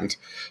brand,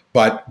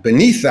 but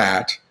beneath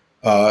that,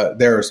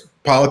 there's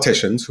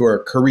politicians who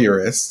are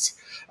careerists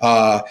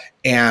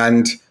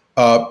and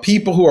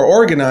people who are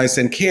organized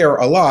and care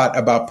a lot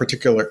about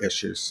particular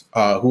issues,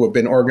 who have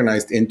been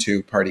organized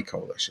into party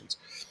coalitions.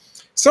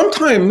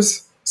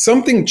 Sometimes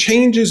something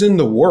changes in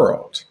the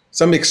world,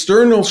 some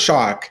external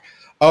shock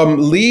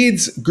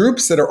leads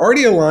groups that are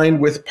already aligned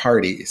with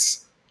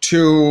parties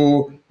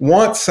to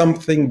want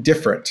something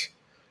different.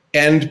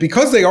 And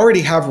because they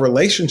already have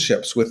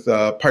relationships with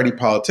party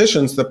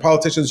politicians, the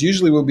politicians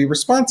usually will be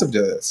responsive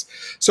to this.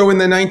 So in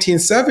the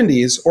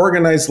 1970s,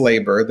 organized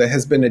labor, that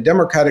has been a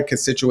Democratic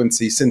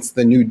constituency since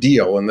the New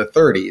Deal in the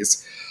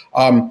 30s,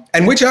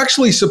 and which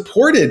actually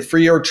supported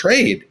freer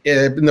trade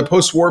in the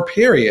post-war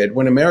period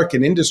when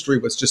American industry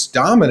was just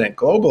dominant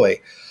globally,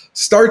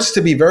 starts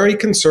to be very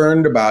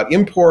concerned about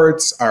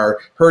imports are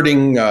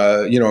hurting,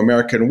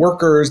 American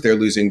workers. They're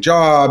losing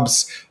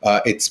jobs.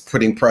 It's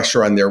putting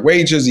pressure on their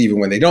wages, even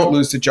when they don't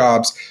lose the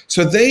jobs.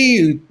 So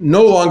they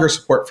no longer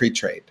support free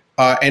trade.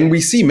 And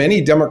we see many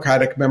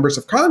Democratic members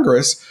of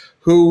Congress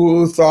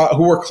who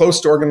were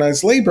close to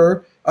organized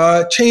labor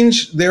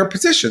change their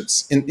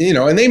positions. And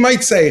they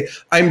might say,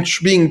 I'm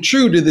being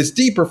true to this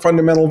deeper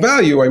fundamental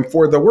value. I'm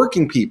for the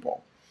working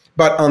people.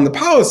 But on the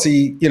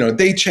policy,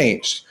 they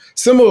changed.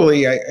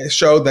 Similarly, I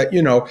showed that,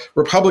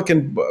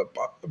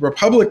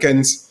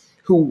 Republicans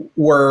who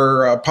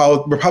were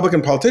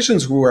Republican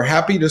politicians who were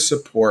happy to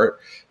support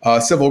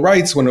civil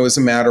rights when it was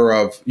a matter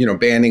of,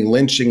 banning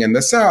lynching in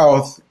the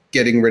South,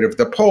 getting rid of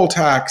the poll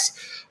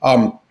tax,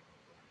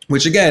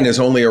 which again is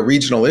only a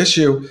regional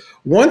issue.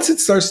 Once it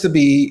starts to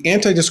be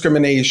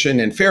anti-discrimination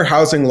and fair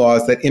housing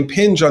laws that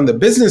impinge on the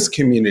business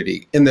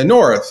community in the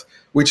North,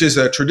 which is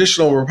a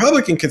traditional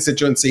Republican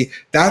constituency,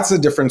 that's a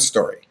different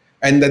story.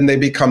 And then they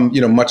become,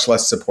 much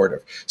less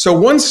supportive. So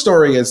one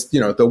story is,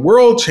 the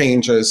world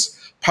changes,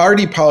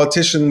 party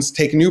politicians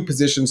take new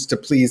positions to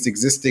please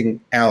existing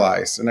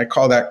allies. And I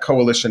call that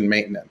coalition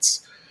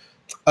maintenance.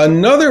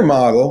 Another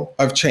model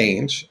of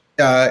change,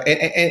 and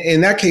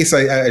in that case,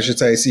 I should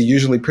say, I see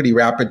usually pretty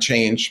rapid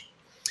change.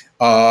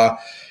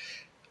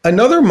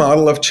 Another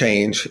model of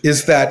change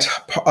is that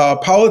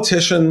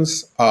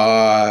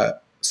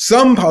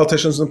some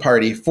politicians in the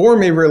party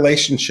form a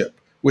relationship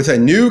with a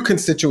new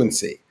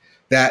constituency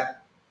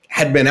that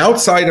had been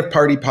outside of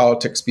party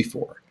politics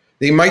before.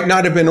 They might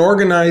not have been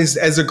organized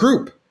as a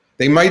group.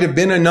 They might have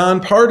been a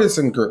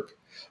nonpartisan group.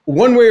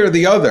 One way or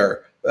the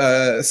other,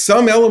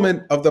 some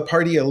element of the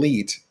party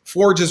elite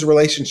forges a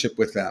relationship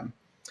with them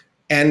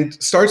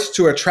and starts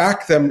to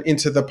attract them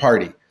into the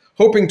party,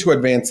 hoping to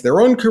advance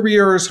their own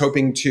careers,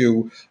 hoping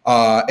to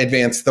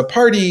advance the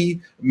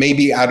party,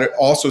 maybe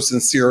also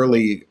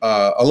sincerely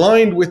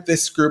aligned with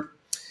this group.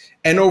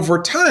 And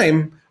over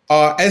time,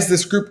 as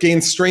this group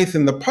gains strength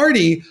in the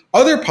party,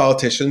 other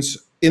politicians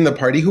in the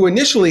party who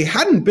initially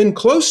hadn't been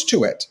close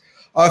to it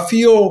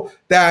feel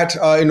that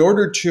in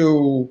order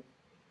to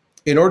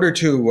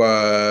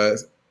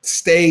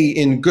stay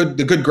in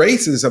the good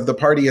graces of the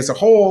party as a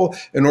whole,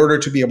 in order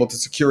to be able to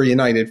secure a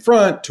united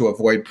front, to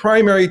avoid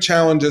primary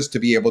challenges, to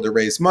be able to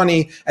raise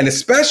money, and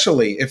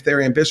especially if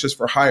they're ambitious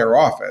for higher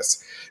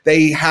office,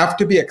 they have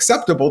to be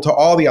acceptable to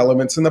all the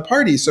elements in the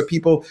party. So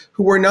people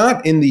who were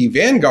not in the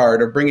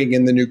vanguard of bringing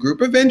in the new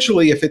group,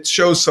 eventually, if it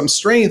shows some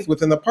strength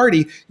within the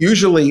party,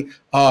 usually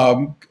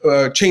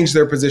change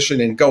their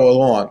position and go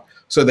along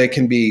so they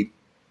can be,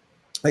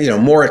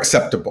 more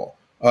acceptable.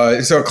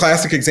 So a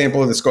classic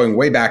example of this going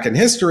way back in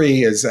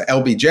history is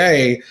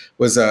LBJ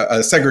was a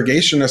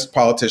segregationist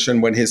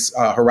politician when his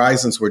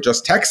horizons were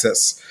just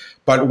Texas.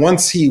 But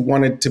once he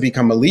wanted to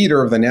become a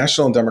leader of the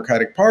National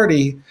Democratic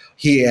Party,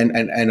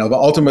 and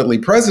ultimately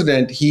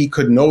president, he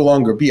could no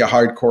longer be a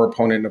hardcore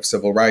opponent of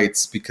civil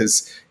rights,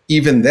 because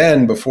even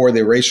then, before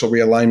the racial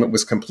realignment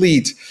was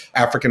complete,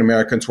 African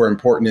Americans were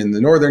important in the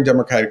Northern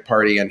Democratic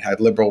Party and had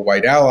liberal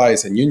white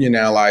allies and union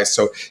allies.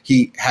 So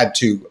he had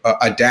to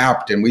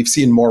adapt. And we've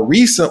seen more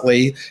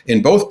recently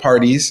in both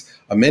parties,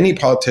 many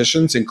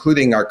politicians,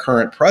 including our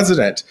current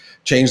president,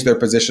 change their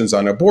positions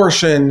on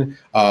abortion,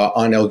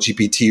 on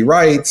LGBT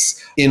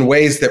rights, in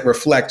ways that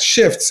reflect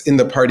shifts in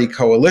the party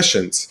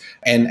coalitions.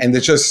 And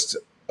there's just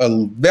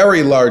a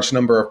very large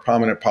number of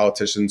prominent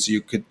politicians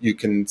you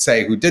can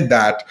say who did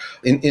that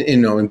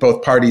in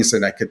both parties,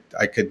 and I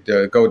could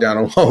go down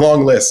a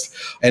long list.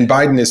 And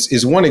Biden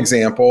is one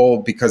example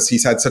because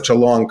he's had such a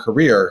long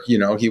career.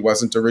 He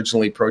wasn't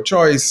originally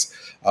pro-choice.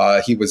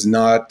 He was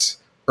not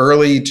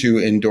early to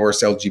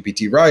endorse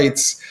LGBT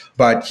rights,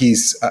 but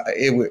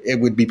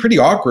it would be pretty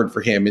awkward for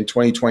him in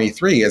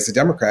 2023 as a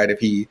Democrat if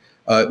he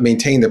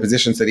maintain the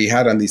positions that he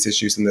had on these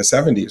issues in the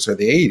 70s or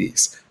the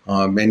 80s.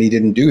 And he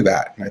didn't do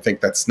that. And I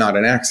think that's not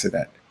an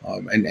accident.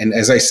 And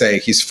as I say,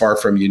 he's far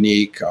from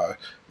unique.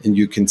 And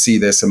you can see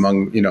this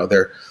among,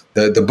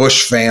 The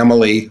Bush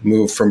family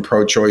moved from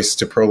pro-choice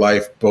to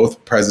pro-life.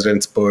 Both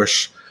Presidents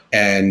Bush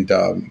and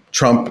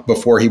Trump,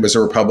 before he was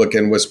a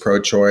Republican, was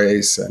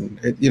pro-choice. And,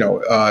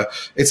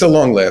 it's a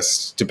long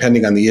list,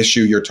 depending on the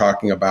issue you're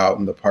talking about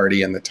and the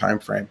party and the time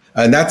frame.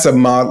 And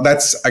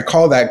I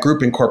call that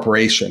group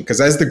incorporation,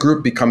 because as the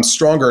group becomes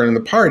stronger in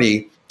the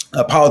party,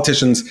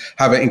 politicians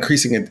have an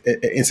increasing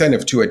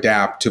incentive to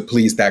adapt to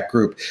please that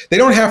group. They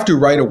don't have to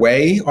right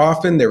away.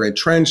 Often they're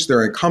entrenched,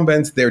 they're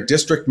incumbents. Their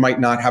district might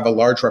not have a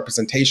large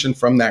representation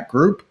from that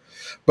group.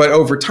 But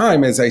over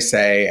time, as I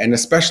say, and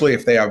especially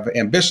if they have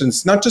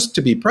ambitions, not just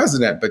to be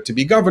president, but to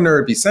be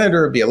governor, be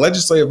senator, be a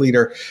legislative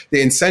leader, the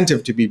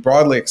incentive to be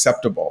broadly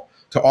acceptable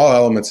to all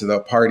elements of the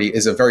party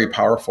is a very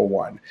powerful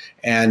one.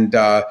 And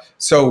that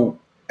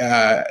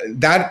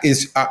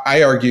is,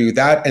 I argue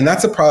that, and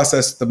that's a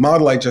process, the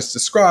model I just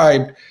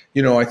described,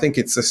 I think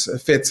it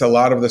fits a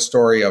lot of the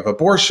story of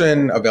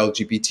abortion, of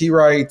LGBT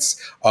rights,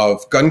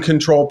 of gun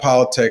control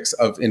politics,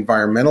 of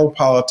environmental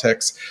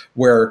politics,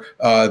 where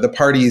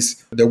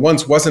there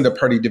once wasn't a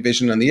party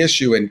division on the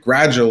issue, and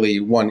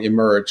gradually one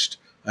emerged.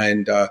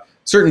 And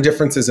certain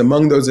differences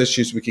among those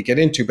issues we could get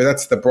into, but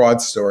that's the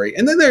broad story.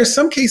 And then there are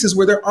some cases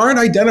where there aren't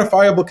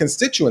identifiable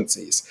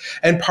constituencies,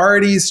 and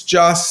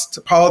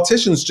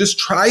politicians just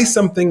try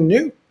something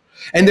new,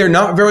 and they're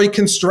not very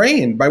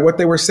constrained by what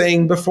they were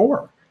saying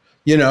before.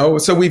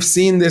 So we've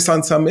seen this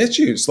on some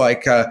issues,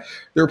 like the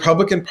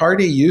Republican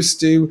Party used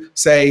to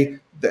say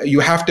that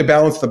you have to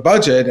balance the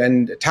budget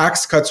and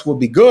tax cuts will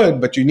be good,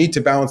 but you need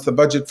to balance the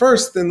budget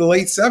first. In the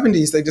late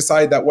 70s, they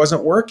decided that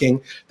wasn't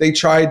working. They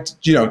tried,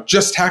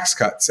 just tax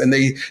cuts. And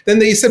then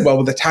they said,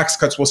 well, the tax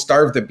cuts will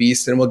starve the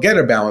beast and we'll get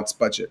a balanced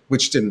budget,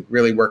 which didn't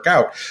really work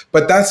out.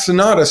 But that's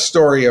not a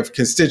story of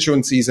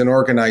constituencies and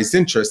organized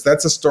interests.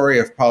 That's a story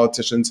of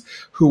politicians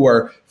who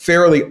are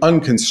fairly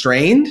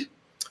unconstrained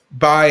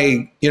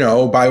by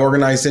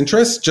organized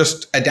interests,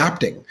 just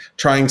adapting,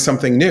 trying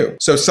something new.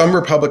 So some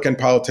Republican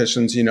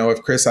politicians,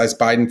 have criticized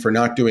Biden for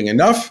not doing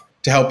enough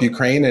to help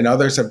Ukraine, and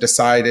others have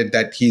decided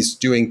that he's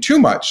doing too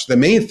much. The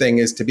main thing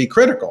is to be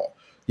critical,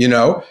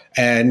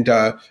 and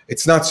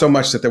it's not so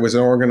much that there was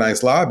an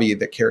organized lobby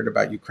that cared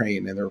about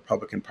Ukraine in the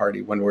Republican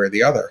Party one way or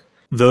the other.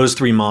 Those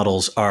three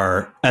models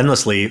are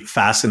endlessly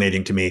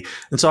fascinating to me.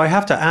 And so I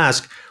have to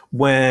ask,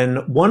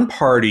 when one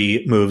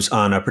party moves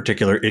on a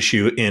particular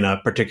issue in a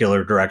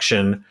particular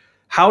direction,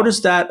 how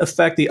does that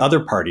affect the other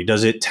party?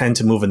 Does it tend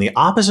to move in the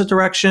opposite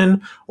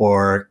direction,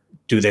 or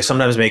do they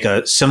sometimes make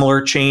a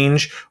similar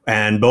change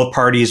and both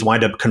parties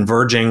wind up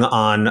converging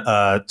on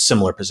a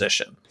similar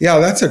position? Yeah,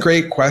 that's a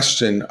great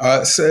question.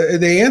 So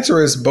the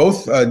answer is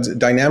both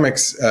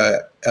dynamics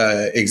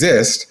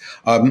exist.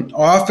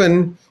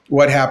 Often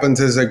what happens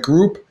is a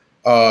group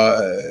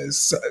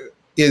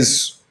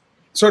is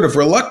sort of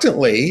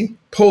reluctantly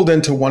pulled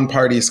into one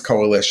party's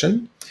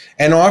coalition.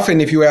 And often,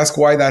 if you ask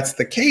why that's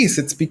the case,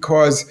 it's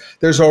because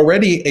there's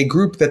already a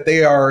group that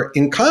they are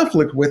in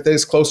conflict with that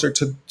is closer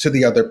to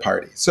the other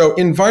party. So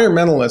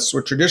environmentalists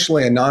were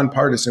traditionally a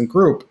nonpartisan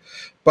group,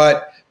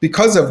 but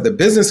because of the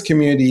business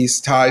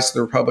community's ties to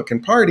the Republican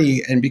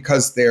Party, and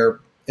because their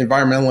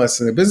environmentalists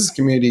in the business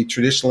community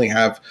traditionally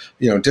have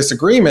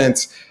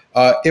disagreements,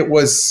 it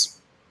was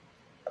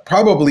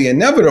probably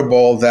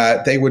inevitable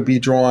that they would be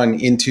drawn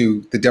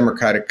into the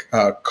Democratic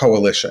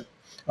coalition,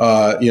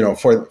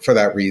 for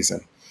that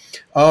reason.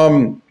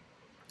 And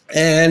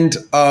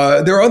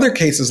there are other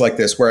cases like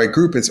this where a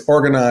group is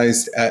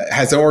organized,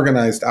 has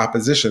organized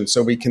opposition.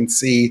 So we can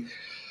see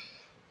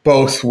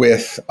both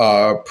with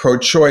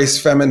pro-choice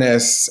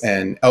feminists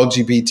and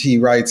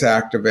LGBT rights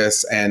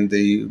activists and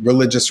the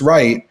religious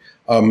right.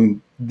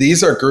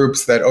 These are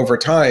groups that over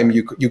time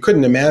you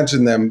couldn't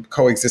imagine them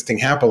coexisting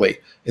happily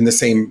in the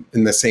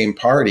same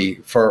party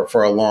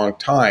for a long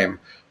time.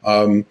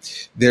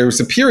 There was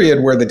a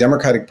period where the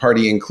Democratic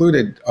Party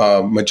included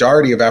a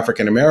majority of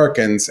African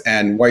Americans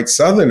and white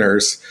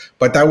Southerners,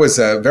 but that was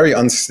a very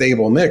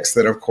unstable mix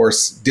that, of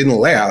course, didn't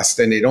last.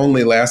 And it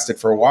only lasted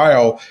for a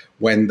while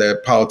when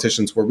the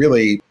politicians were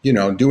really,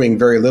 doing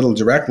very little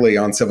directly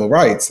on civil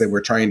rights. They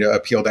were trying to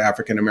appeal to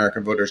African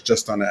American voters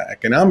just on an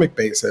economic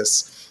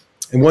basis.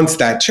 And once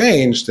that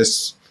changed,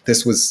 this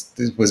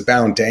was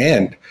bound to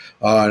end.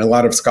 And a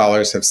lot of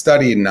scholars have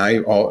studied, and I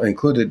all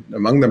included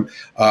among them,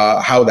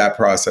 how that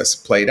process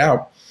played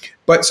out.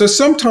 But so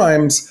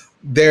sometimes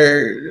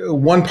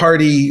one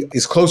party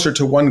is closer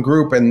to one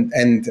group, and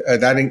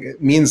that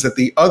means that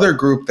the other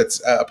group that's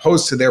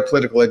opposed to their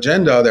political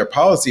agenda, their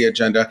policy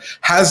agenda,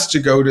 has to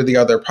go to the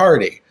other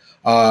party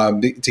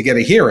to get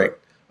a hearing.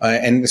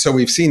 And so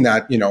we've seen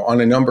that,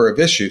 on a number of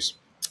issues.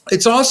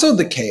 It's also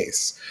the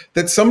case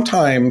that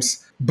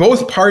sometimes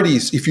both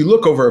parties, if you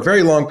look over a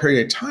very long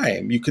period of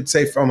time, you could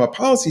say from a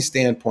policy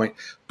standpoint,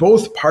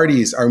 both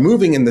parties are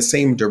moving in the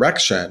same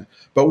direction,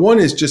 but one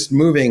is just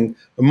moving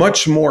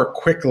much more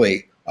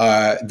quickly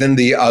than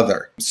the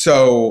other.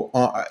 So,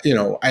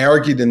 I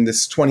argued in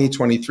this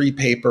 2023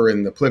 paper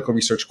in the Political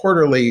Research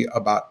Quarterly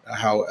about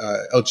how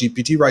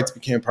LGBT rights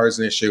became a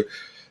partisan issue,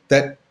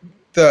 that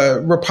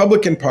the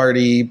Republican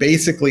Party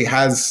basically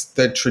has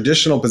the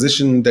traditional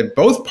position that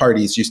both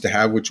parties used to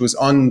have, which was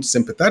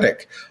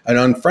unsympathetic and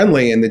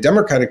unfriendly, and the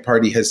Democratic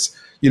Party has,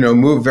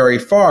 moved very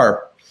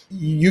far.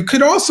 You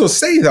could also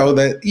say, though,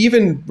 that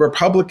even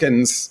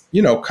Republicans,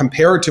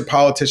 compared to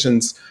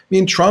politicians,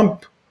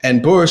 Trump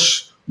and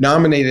Bush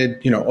nominated,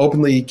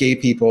 openly gay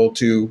people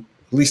to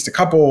at least a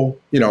couple,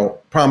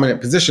 prominent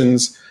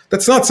positions.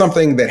 That's not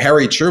something that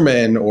Harry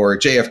Truman or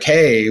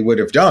JFK would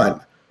have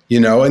done.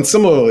 And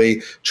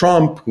similarly,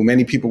 Trump, who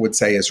many people would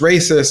say is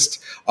racist,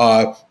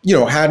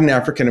 had an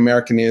African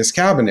American in his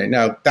cabinet.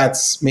 Now,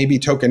 that's maybe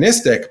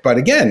tokenistic, but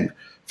again,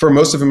 for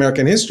most of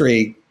American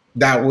history,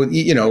 that would,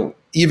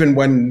 even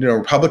when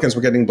Republicans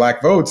were getting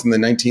black votes in the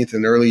 19th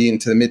and early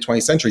into the mid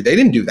 20th century, they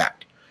didn't do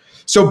that.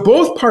 So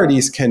both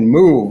parties can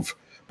move.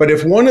 But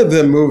if one of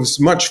them moves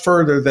much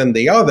further than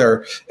the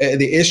other,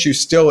 the issue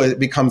still it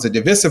becomes a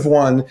divisive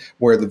one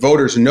where the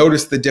voters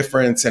notice the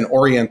difference and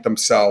orient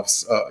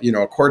themselves,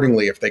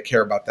 accordingly if they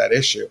care about that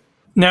issue.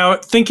 Now,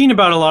 thinking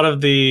about a lot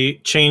of the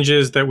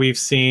changes that we've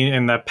seen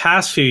in the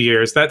past few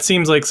years, that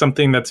seems like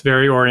something that's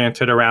very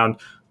oriented around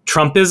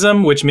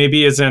Trumpism, which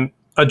maybe isn't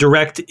a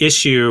direct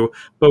issue,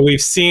 but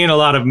we've seen a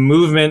lot of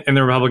movement in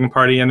the Republican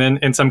Party and then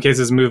in some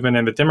cases movement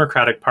in the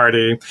Democratic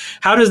Party.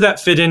 How does that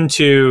fit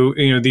into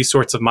these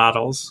sorts of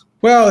models?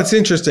 Well, it's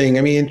interesting.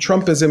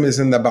 Trumpism is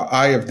in the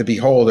eye of the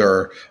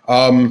beholder.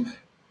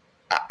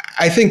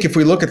 I think if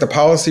we look at the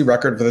policy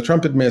record for the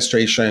Trump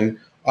administration,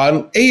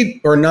 on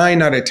 8 or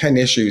 9 out of 10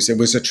 issues, it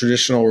was a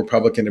traditional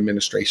Republican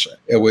administration.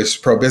 It was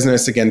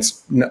pro-business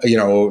against,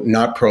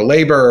 not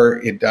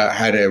pro-labor. It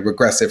had a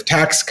regressive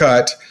tax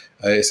cut.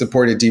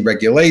 Supported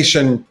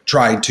deregulation,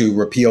 tried to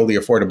repeal the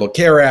Affordable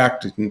Care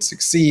Act, didn't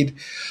succeed.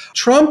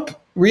 Trump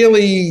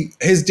really,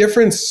 his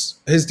differences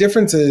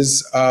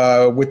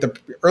with the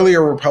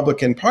earlier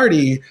Republican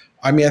Party,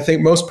 I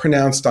think most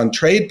pronounced on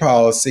trade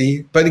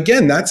policy. But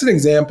again, that's an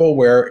example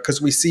where,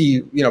 because we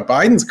see,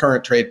 Biden's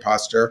current trade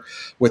posture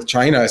with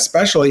China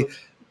especially,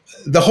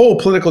 the whole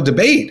political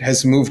debate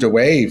has moved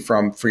away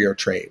from freer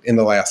trade in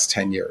the last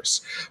 10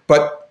 years.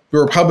 But the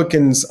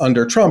Republicans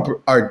under Trump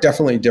are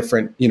definitely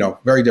different,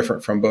 very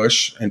different from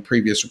Bush and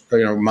previous,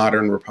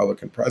 modern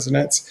Republican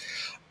presidents.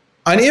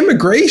 On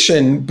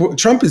immigration,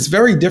 Trump is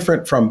very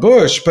different from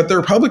Bush, but the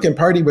Republican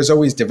Party was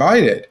always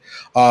divided.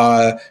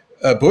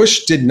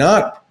 Bush did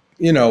not,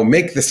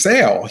 make the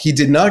sale. He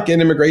did not get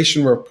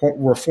immigration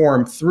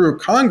reform through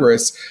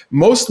Congress,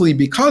 mostly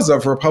because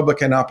of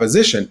Republican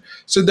opposition.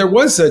 So there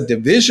was a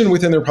division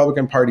within the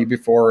Republican Party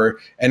before,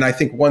 and I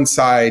think one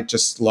side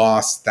just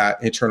lost that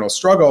internal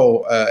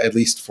struggle, at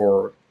least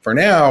for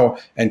now,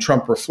 and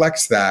Trump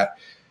reflects that.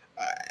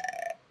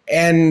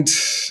 And,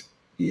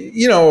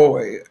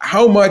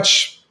 how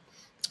much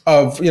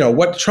of,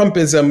 what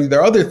Trumpism, there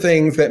are other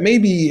things that may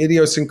be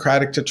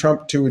idiosyncratic to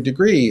Trump to a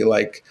degree,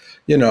 like,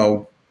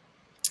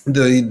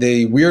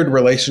 the weird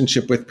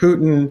relationship with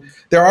Putin.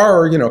 There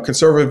are,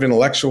 conservative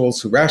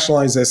intellectuals who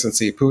rationalize this and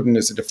see Putin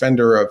as a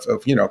defender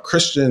of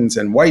Christians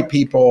and white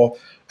people.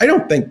 I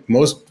don't think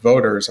most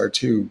voters are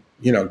too,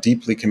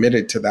 deeply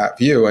committed to that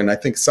view. And I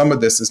think some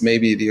of this is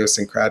maybe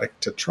idiosyncratic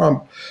to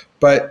Trump.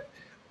 But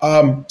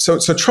so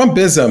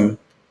Trumpism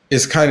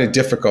is kind of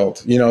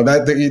difficult.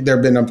 That there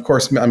have been, of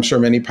course, I'm sure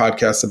many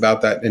podcasts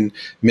about that and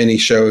many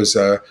shows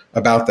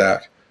about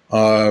that.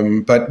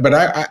 But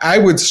I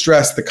would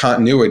stress the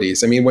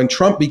continuities. When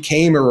Trump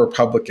became a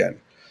Republican,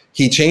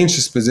 he changed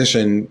his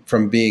position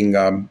from being,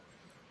 a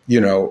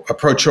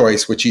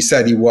pro-choice, which he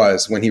said he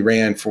was when he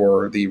ran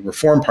for the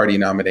Reform Party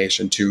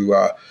nomination,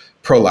 to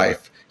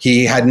pro-life.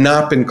 He had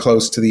not been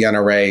close to the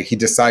NRA. He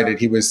decided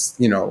he was,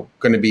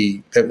 going to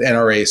be the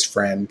NRA's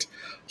friend.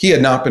 He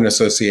had not been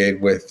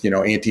associated with,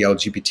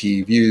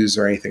 anti-LGBT views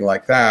or anything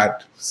like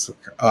that.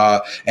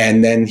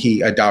 And then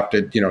he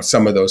adopted,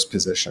 some of those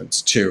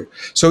positions too.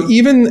 So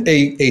even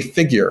a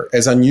figure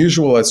as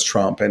unusual as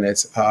Trump, and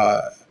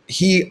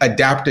he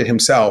adapted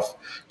himself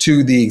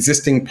to the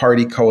existing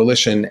party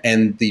coalition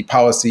and the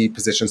policy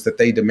positions that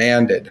they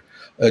demanded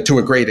to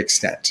a great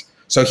extent.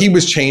 So he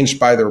was changed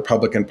by the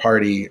Republican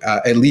Party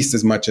at least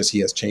as much as he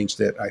has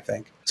changed it, I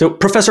think. So,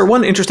 Professor,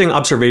 one interesting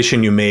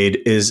observation you made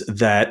is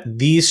that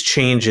these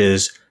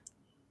changes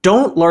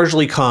don't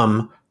largely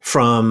come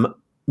from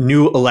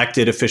new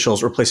elected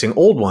officials replacing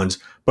old ones,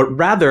 but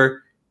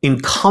rather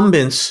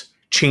incumbents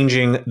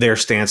changing their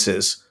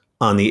stances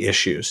on the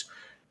issues.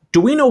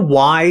 Do we know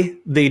why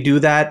they do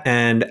that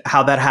and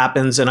how that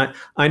happens? And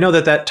I know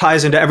that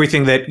ties into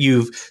everything that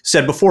you've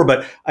said before,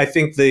 but I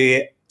think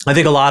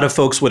a lot of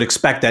folks would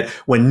expect that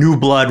when new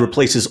blood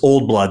replaces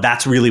old blood,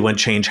 that's really when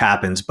change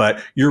happens.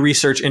 But your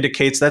research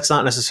indicates that's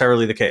not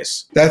necessarily the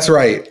case. That's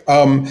right.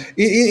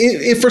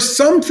 For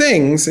some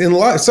things,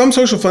 in some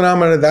social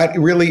phenomena, that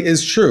really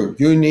is true.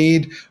 You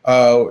need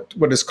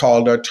what is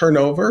called a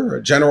turnover,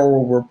 a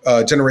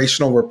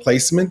generational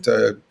replacement.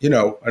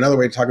 Another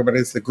way to talk about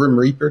it is the Grim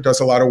Reaper does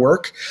a lot of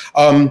work.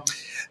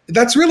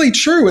 That's really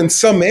true in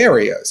some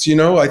areas.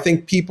 I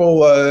think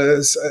people,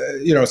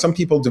 some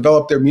people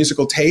develop their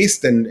musical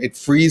taste and and it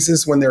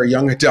freezes when they're a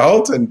young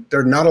adult, and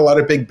there are not a lot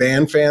of big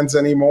band fans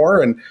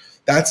anymore. And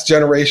that's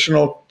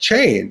generational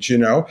change,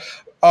 and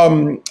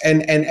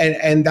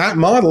that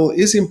model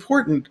is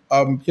important.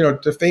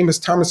 The famous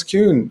Thomas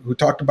Kuhn, who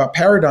talked about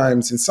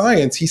paradigms in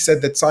science, he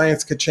said that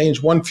science could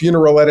change one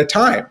funeral at a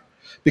time,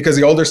 because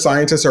the older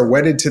scientists are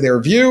wedded to their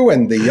view,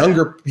 and the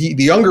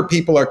younger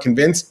people are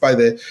convinced by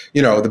the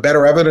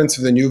better evidence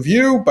of the new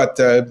view, but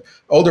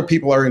older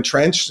people are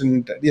entrenched,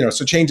 and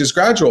so change is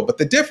gradual. But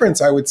the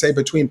difference, I would say,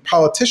 between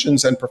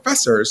politicians and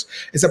professors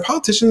is that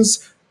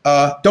politicians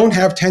don't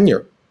have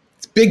tenure.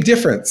 It's big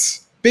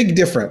difference.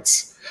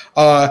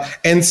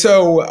 And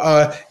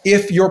so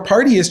if your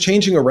party is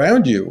changing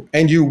around you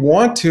and you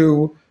want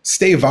to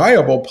stay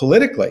viable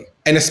politically,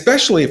 and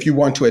especially if you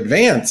want to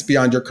advance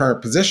beyond your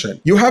current position,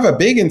 you have a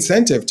big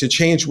incentive to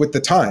change with the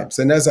times.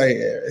 And as I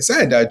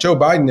said, Joe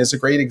Biden is a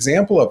great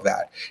example of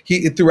that.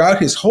 Throughout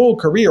his whole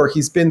career,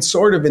 he's been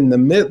sort of in the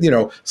mid,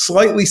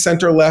 slightly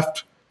center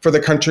left for the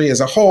country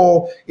as a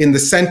whole, in the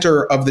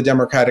center of the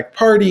Democratic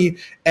Party.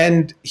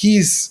 And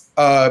he's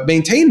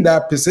maintained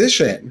that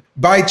position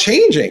by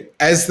changing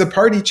as the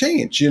party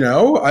changed.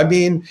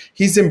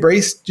 He's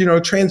embraced,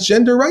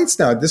 transgender rights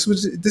now. This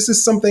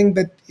is something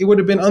that it would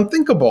have been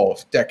unthinkable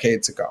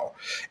decades ago.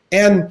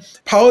 And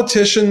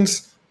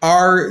politicians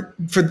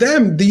for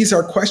them, these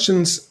are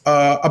questions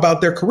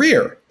about their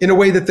career in a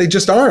way that they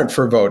just aren't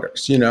for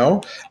voters,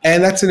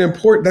 and that's an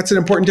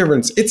important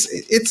difference.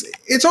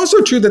 It's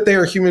also true that they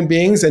are human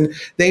beings, and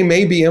they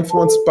may be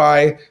influenced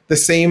by the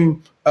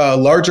same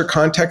larger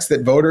context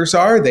that voters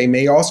are. They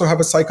may also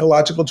have a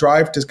psychological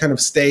drive to kind of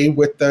stay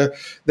with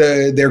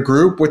their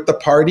group, with the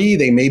party.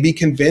 They may be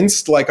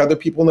convinced, like other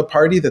people in the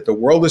party, that the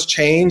world has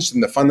changed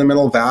and the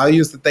fundamental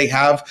values that they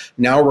have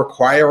now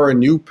require a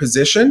new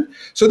position.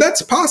 So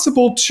that's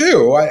possible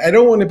too. I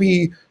don't want to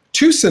be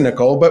too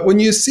cynical, but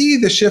when you see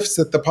the shifts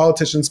that the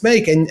politicians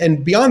make,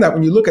 and beyond that,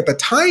 when you look at the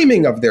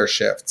timing of their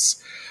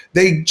shifts,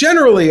 they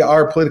generally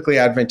are politically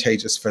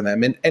advantageous for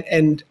them.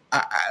 And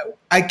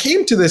I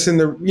came to this in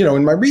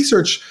my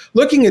research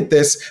looking at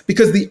this,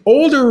 because the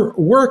older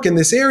work in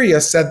this area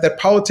said that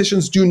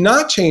politicians do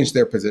not change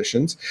their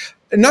positions,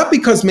 not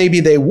because maybe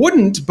they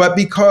wouldn't, but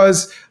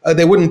because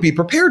they wouldn't be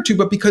prepared to,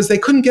 but because they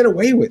couldn't get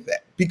away with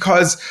it,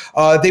 because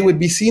they would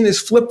be seen as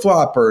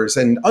flip-floppers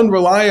and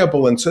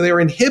unreliable, and so they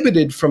were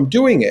inhibited from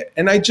doing it.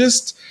 And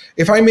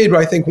if I made,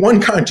 I think,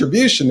 one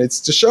contribution, it's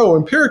to show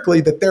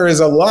empirically that there is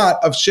a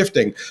lot of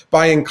shifting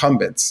by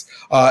incumbents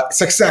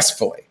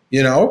successfully,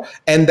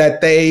 and that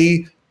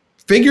they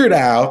figured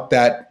out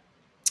that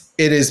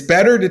it is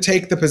better to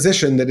take the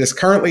position that is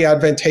currently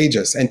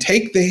advantageous and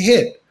take the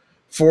hit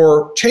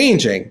for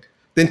changing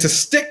than to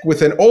stick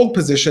with an old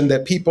position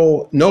that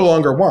people no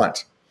longer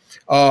want.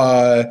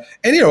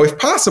 If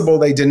possible,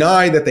 they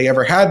deny that they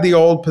ever had the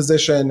old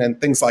position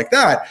and things like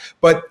that.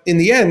 But in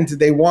the end,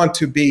 they want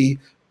to be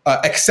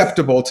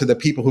acceptable to the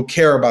people who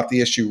care about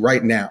the issue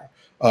right now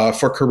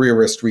for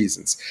careerist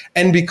reasons.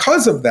 And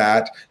because of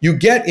that, you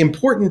get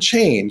important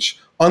change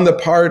on the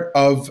part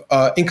of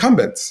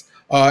incumbents.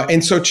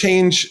 And so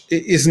change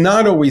is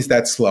not always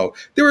that slow.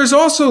 There is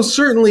also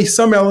certainly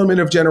some element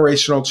of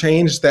generational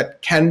change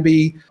that can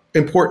be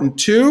important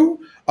too.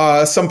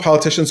 Some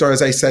politicians are,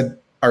 as I said,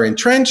 are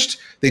entrenched.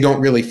 They don't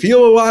really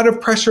feel a lot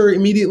of pressure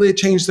immediately to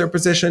change their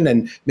position.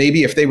 And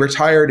maybe if they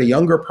retired, a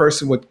younger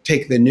person would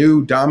take the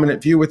new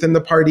dominant view within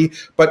the party.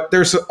 But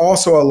there's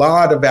also a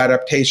lot of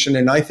adaptation,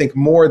 and I think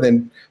more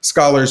than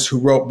scholars who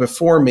wrote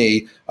before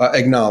me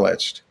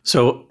acknowledged.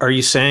 So are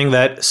you saying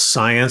that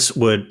science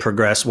would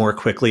progress more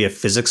quickly if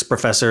physics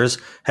professors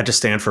had to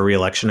stand for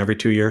re-election every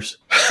 2 years?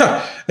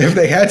 If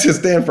they had to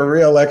stand for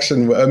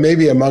re-election,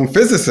 maybe among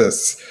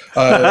physicists,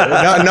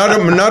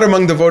 not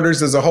among the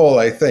voters as a whole,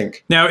 I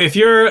think. Now, if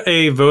you're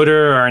a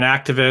voter or an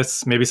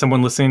activist, maybe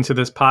someone listening to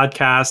this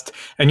podcast,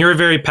 and you're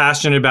very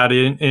passionate about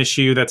an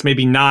issue that's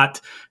maybe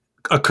not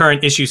a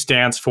current issue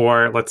stance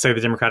for, let's say,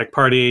 the Democratic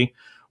Party,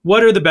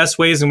 what are the best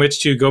ways in which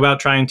to go about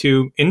trying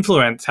to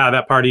influence how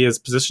that party is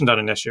positioned on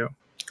an issue?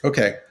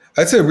 Okay.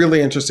 That's a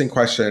really interesting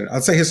question.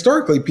 I'd say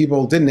historically,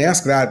 people didn't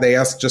ask that. They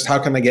asked just how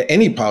can I get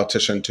any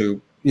politician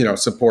to,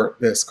 support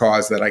this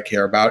cause that I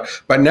care about.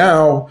 But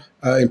now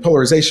in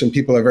polarization,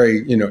 people are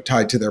very,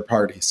 tied to their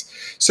parties.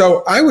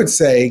 So I would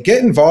say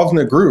get involved in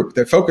a group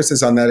that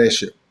focuses on that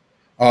issue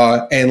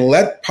and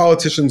let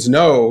politicians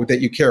know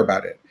that you care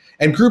about it.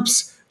 And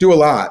groups do a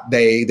lot.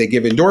 They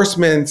give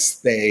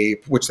endorsements,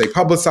 which they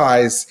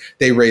publicize.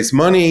 They raise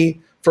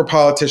money for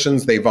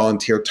politicians. They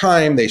volunteer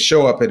time. They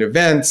show up at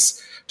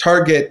events.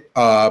 Target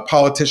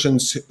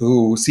politicians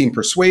who seem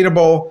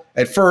persuadable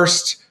at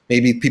first.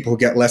 Maybe people who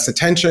get less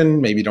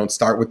attention. Maybe don't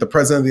start with the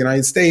president of the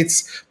United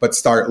States, but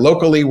start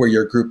locally where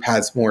your group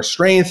has more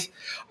strength,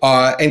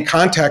 and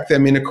contact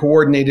them in a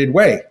coordinated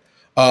way.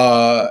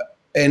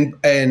 And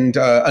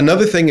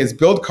another thing is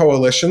build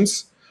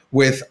coalitions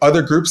with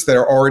other groups that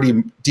are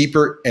already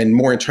deeper and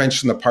more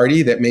entrenched in the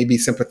party that may be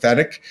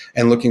sympathetic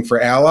and looking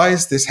for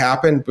allies. This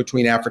happened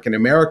between African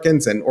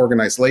Americans and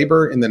organized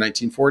labor in the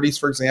 1940s,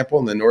 for example,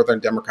 in the Northern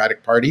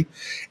Democratic Party.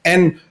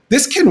 And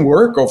this can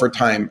work over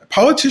time.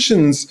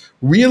 Politicians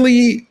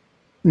really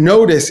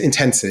notice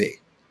intensity.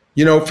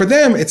 For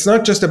them, it's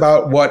not just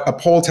about what a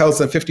poll tells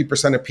them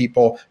 50% of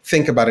people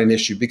think about an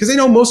issue, because they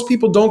know most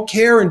people don't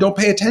care and don't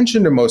pay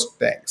attention to most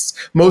things,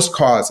 most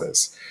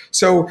causes.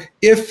 So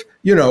if,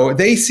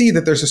 they see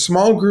that there's a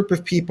small group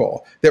of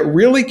people that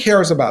really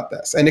cares about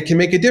this, and it can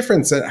make a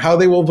difference in how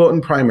they will vote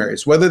in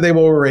primaries, whether they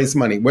will raise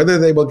money, whether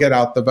they will get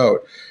out the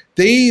vote,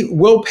 they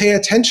will pay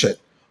attention.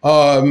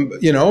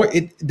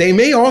 They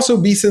may also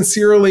be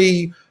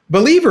sincerely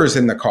believers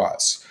in the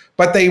cause.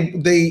 But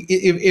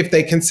if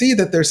they can see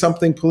that there's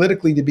something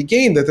politically to be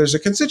gained, that there's a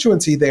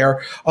constituency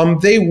there,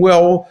 they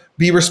will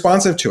be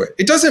responsive to it.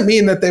 It doesn't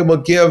mean that they will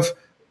give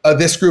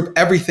this group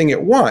everything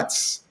it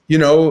wants.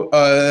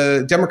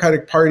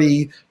 Democratic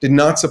Party did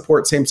not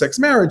support same-sex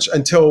marriage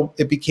until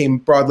it became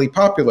broadly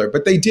popular,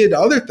 but they did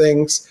other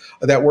things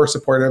that were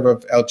supportive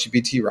of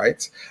LGBT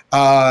rights,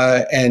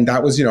 and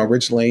that was,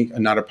 originally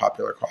not a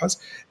popular cause.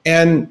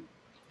 And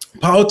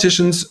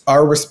politicians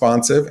are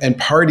responsive and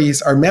parties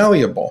are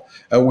malleable.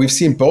 We've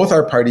seen both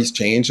our parties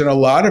change, and a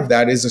lot of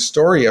that is a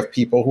story of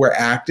people who are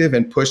active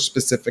and push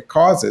specific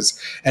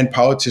causes, and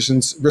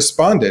politicians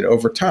responded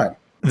over time.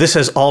 This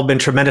has all been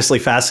tremendously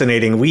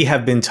fascinating. We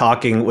have been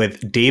talking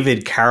with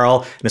David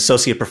Karol, an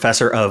associate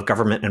professor of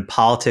government and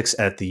politics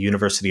at the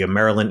University of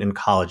Maryland in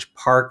College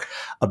Park,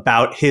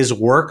 about his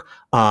work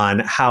on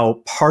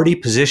how party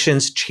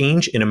positions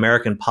change in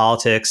American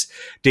politics.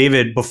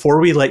 David, before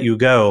we let you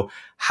go,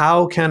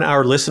 how can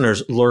our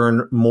listeners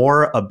learn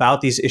more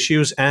about these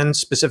issues and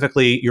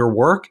specifically your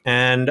work,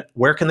 and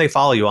where can they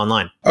follow you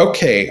online?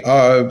 Okay,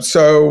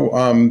 so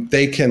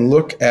they can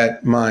look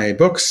at my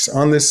books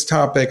on this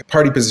topic: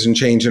 Party Position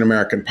Change in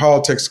American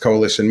Politics,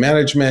 Coalition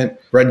Management,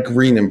 Red,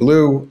 Green, and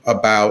Blue,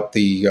 about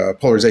the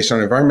polarization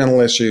on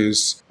environmental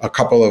issues, a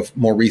couple of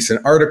more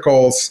recent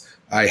articles.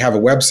 I have a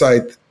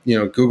website,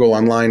 Google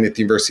online at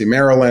the University of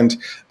Maryland.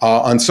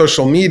 On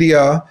social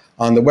media,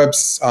 on the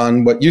webs,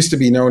 on what used to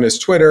be known as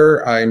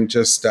Twitter, I'm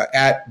just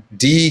at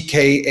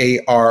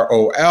DKAROL,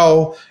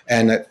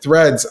 and at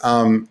Threads,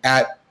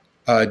 at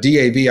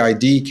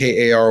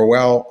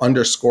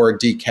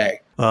DAVIDKAROL_DK.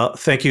 Well,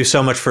 thank you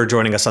so much for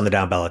joining us on the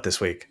Down Ballot this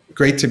week.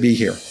 Great to be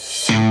here.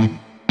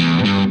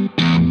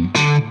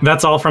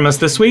 That's all from us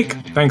this week.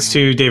 Thanks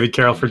to David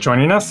Karol for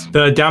joining us.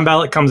 The Down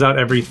Ballot comes out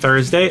every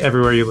Thursday,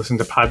 everywhere you listen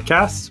to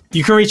podcasts.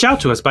 You can reach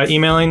out to us by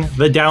emailing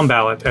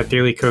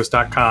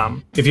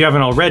thedownballot@dailykos.com. If you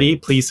haven't already,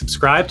 please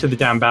subscribe to the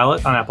Down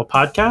Ballot on Apple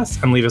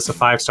Podcasts and leave us a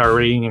 5-star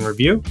rating and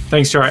review.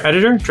 Thanks to our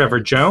editor,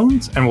 Trevor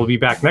Jones, and we'll be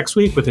back next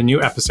week with a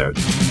new episode.